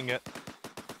 smoking it.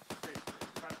 Okay,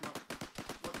 back him up.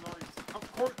 What noise? Of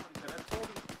course not. I told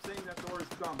him saying that door is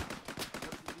dumb.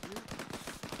 What did he do?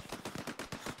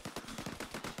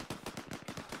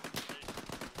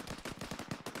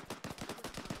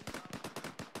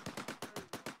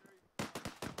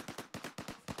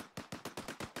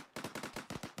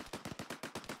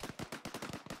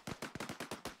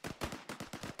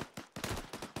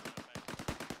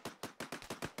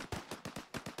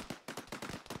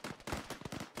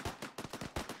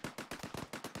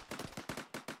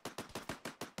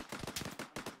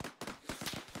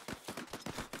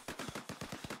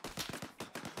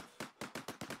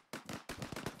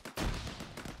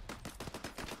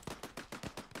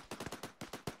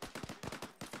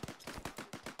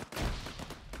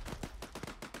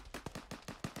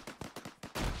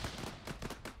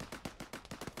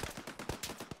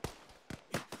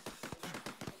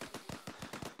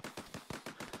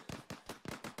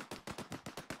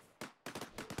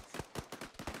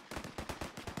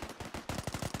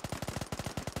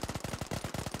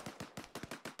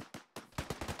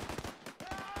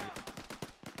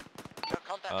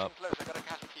 Contact close, I got a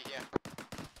casualty here.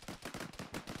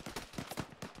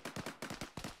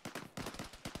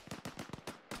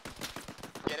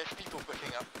 Yeah, there's people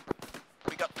pushing up.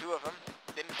 We got 2 of them,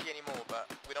 didn't see any more,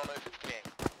 but we don't know if it's clear.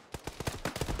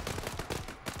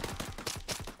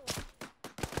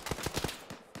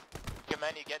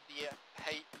 Can you get the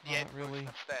head really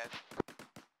upstairs?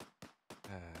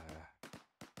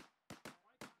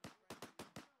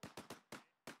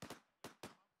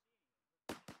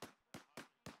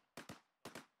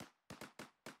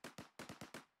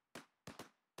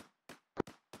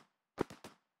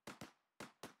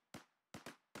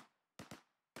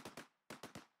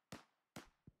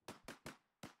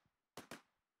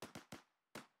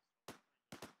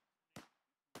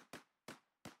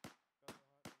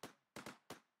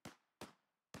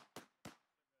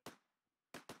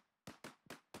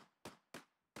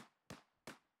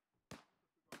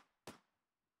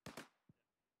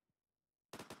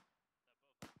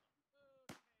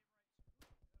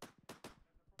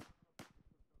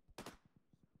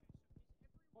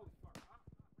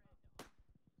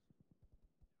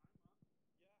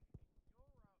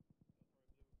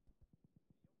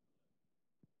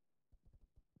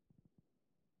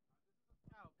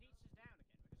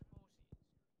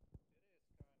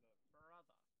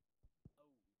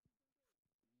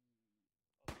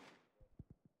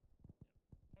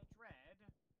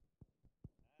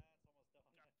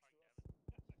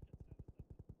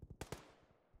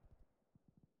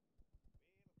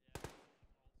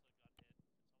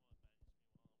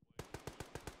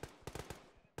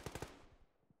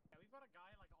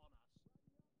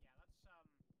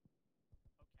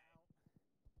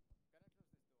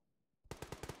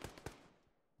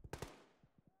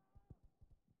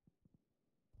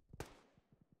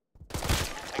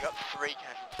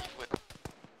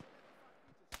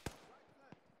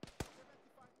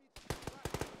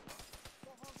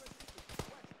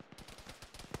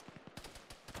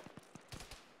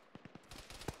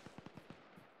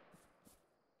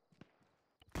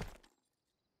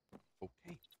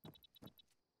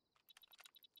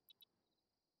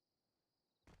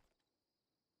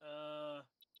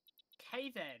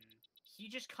 Okay then. He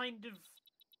just kind of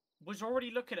was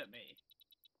already looking at me.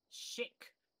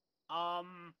 Sick.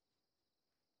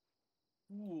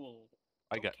 Cool.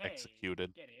 I got Okay,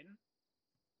 executed. Get in.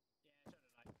 Yeah,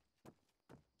 so did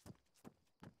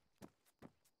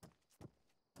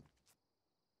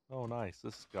I. Oh, nice.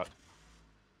 This has got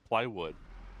plywood.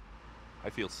 I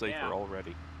feel safer Yeah.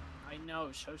 already. I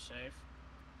know, so safe.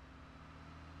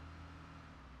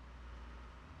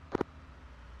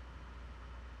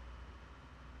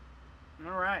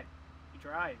 Alright. We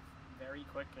drive very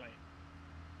quickly.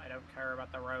 I don't care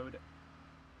about the road.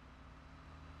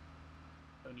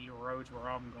 Don't need roads where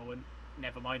I'm going.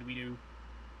 Never mind, we do.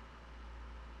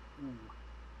 Ooh.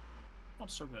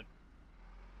 Not so good.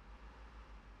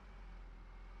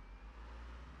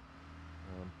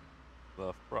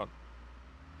 The front.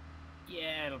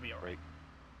 Yeah, it'll be alright. Right.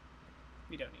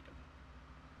 We don't need them.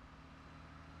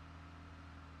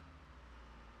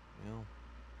 You know,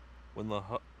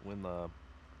 when the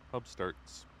hub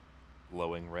starts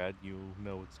glowing red, you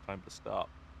know it's time to stop.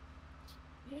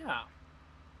 Yeah.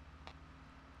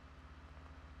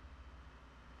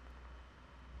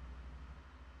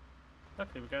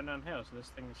 Luckily, we're going downhill, so this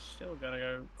thing's still gonna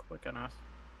go quick enough.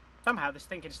 Somehow, this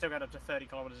thing can still get up to 30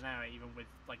 kilometers an hour, even with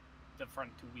like the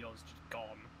front two wheels just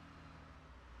gone.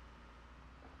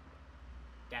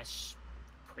 That's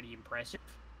pretty impressive.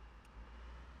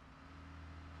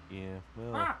 Yeah,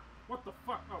 well. Ah! What the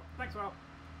fuck? Oh, thanks, Al.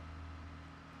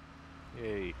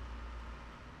 Yay.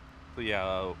 So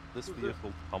yeah, this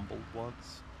vehicle tumbled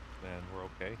once, and we're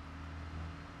okay.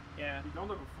 Yeah. You don't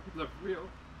have a front left wheel.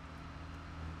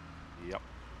 Yep.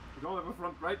 You don't have a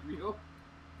front right wheel.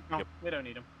 No, yep. We don't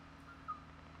need them.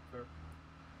 Sure.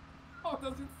 Oh,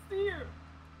 does it steer?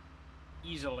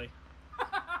 Easily.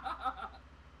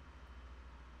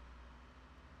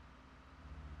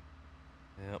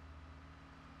 Yep.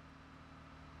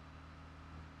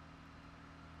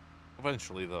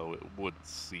 Eventually, though, it would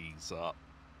seize up.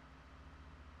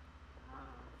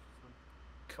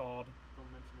 God.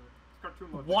 Don't mention it. It's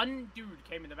cartoon logic. One dude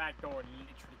came in the back door and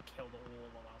literally killed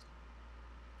all of us.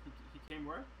 He came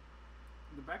where?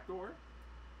 In the back door?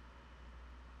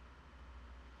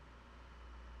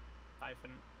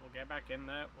 Typhon, we'll get back in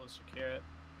there, we'll secure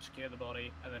the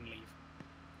body, and then leave.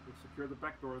 We'll secure the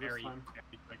back door this time.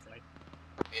 Very quickly.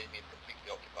 The enemy has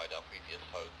completely occupied our previous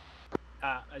home.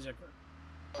 As a group.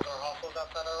 Those are hostiles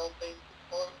outside our old base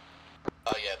before?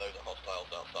 Oh yeah, those are hostiles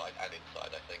outside and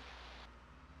inside, I think.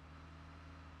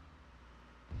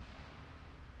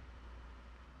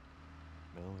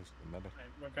 No, it's the medic. Right,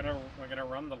 we're gonna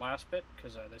run the last bit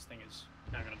because this thing is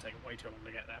now gonna take way too long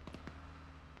to get there.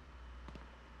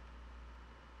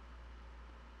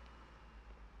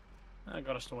 That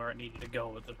got us to where it needed to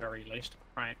go at the very least.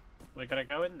 Right, we're gonna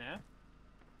go in there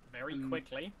very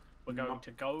quickly. We're going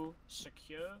to go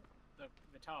secure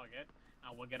the target,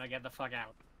 and we're gonna get the fuck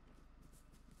out.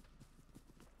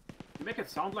 You make it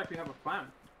sound like we have a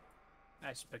plan.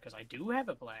 That's because I do have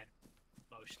a plan,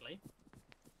 mostly.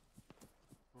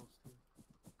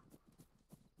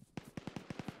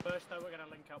 First, though, we're gonna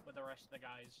link up with the rest of the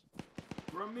guys.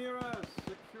 Ramirez,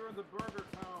 secure the burger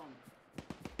town.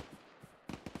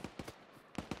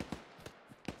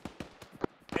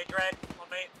 Hey, Dread, on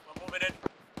me. We're moving in.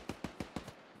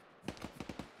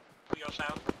 To your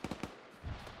south.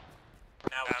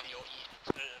 Now to your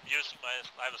east.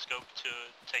 I have a scope to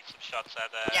take some shots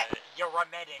at. Yeah, you're a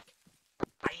medic.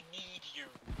 I need you.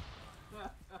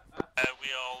 We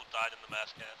all died in the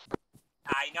mass gas.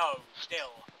 I know,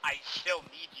 still. I still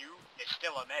need you. You're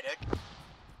still a medic.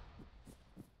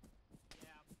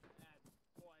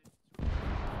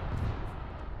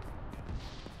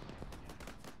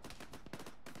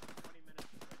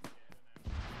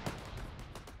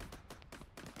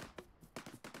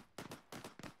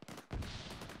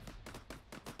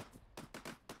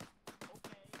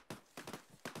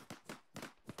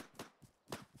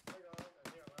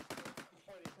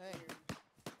 Hey.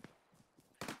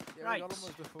 Yeah, Right. we got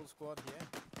almost the full squad here.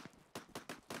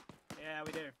 Yeah,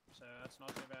 we do. So that's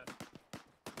not too bad.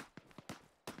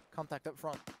 Contact up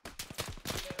front.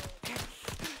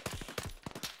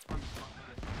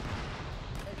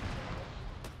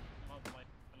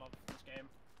 I love this game.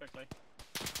 Quickly.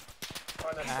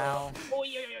 Ow. Oh,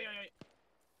 yeah.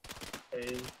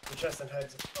 Hey, the chest and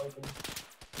heads are open.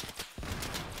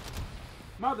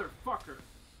 Motherfucker!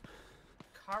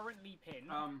 Currently pinned.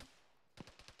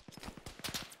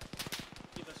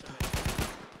 Give us a minute.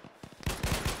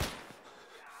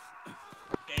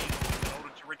 Game in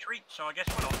order to retreat, so I guess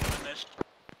we're not doing this.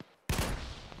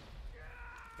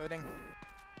 Loading.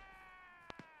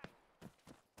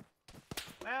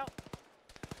 Well,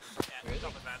 yeah,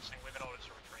 stop advancing. We've been ordered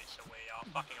to retreat. so we are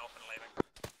fucking off and leaving.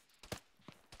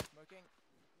 Smoking.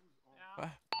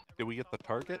 Did we get the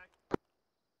target?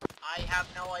 I have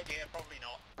no idea, probably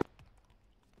not.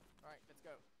 Alright, let's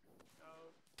go.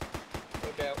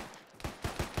 Look out.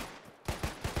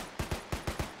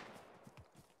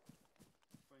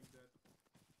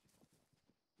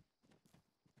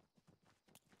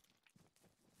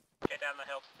 Get down the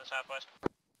hill to the southwest.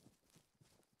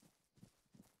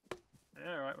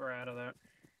 Alright, we're out of there.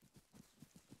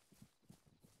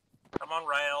 I'm on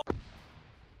rail.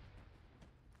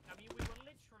 I mean, we were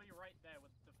literally right there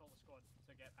with the full squad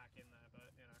to get back in there,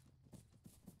 but, you know.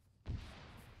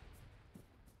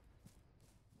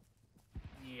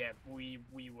 Yeah,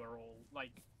 we were all, like,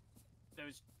 there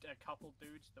was a couple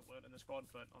dudes that weren't in the squad,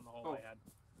 but on the whole they had...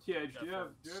 TH, do you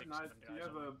have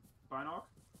a binoc?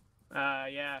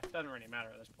 Yeah, it doesn't really matter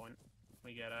at this point.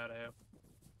 We get out of here.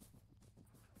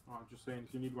 Oh, I'm just saying,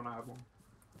 if you need one, I have one.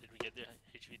 Did we get the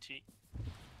HVT?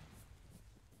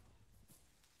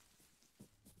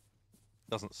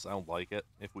 Doesn't sound like it.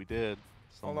 If we did,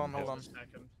 hold on. I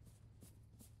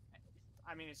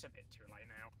mean, it's a bit too late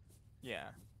now.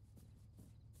 Yeah.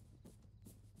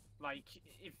 Like,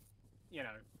 if, you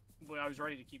know, well, I was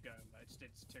ready to keep going, but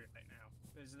it's too late now.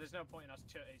 There's no point in us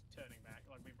turning back.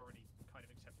 Like, we've already kind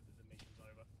of accepted that the mission's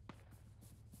over.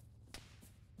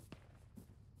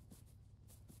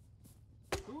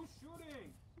 Who's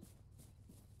shooting?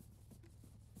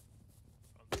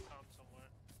 From the town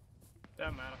somewhere.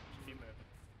 Don't matter, just keep moving.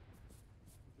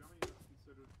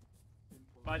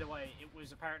 By the way, it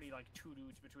was apparently like 2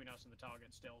 dudes between us and the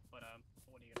target still, but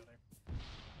what are you gonna do?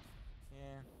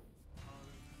 Yeah.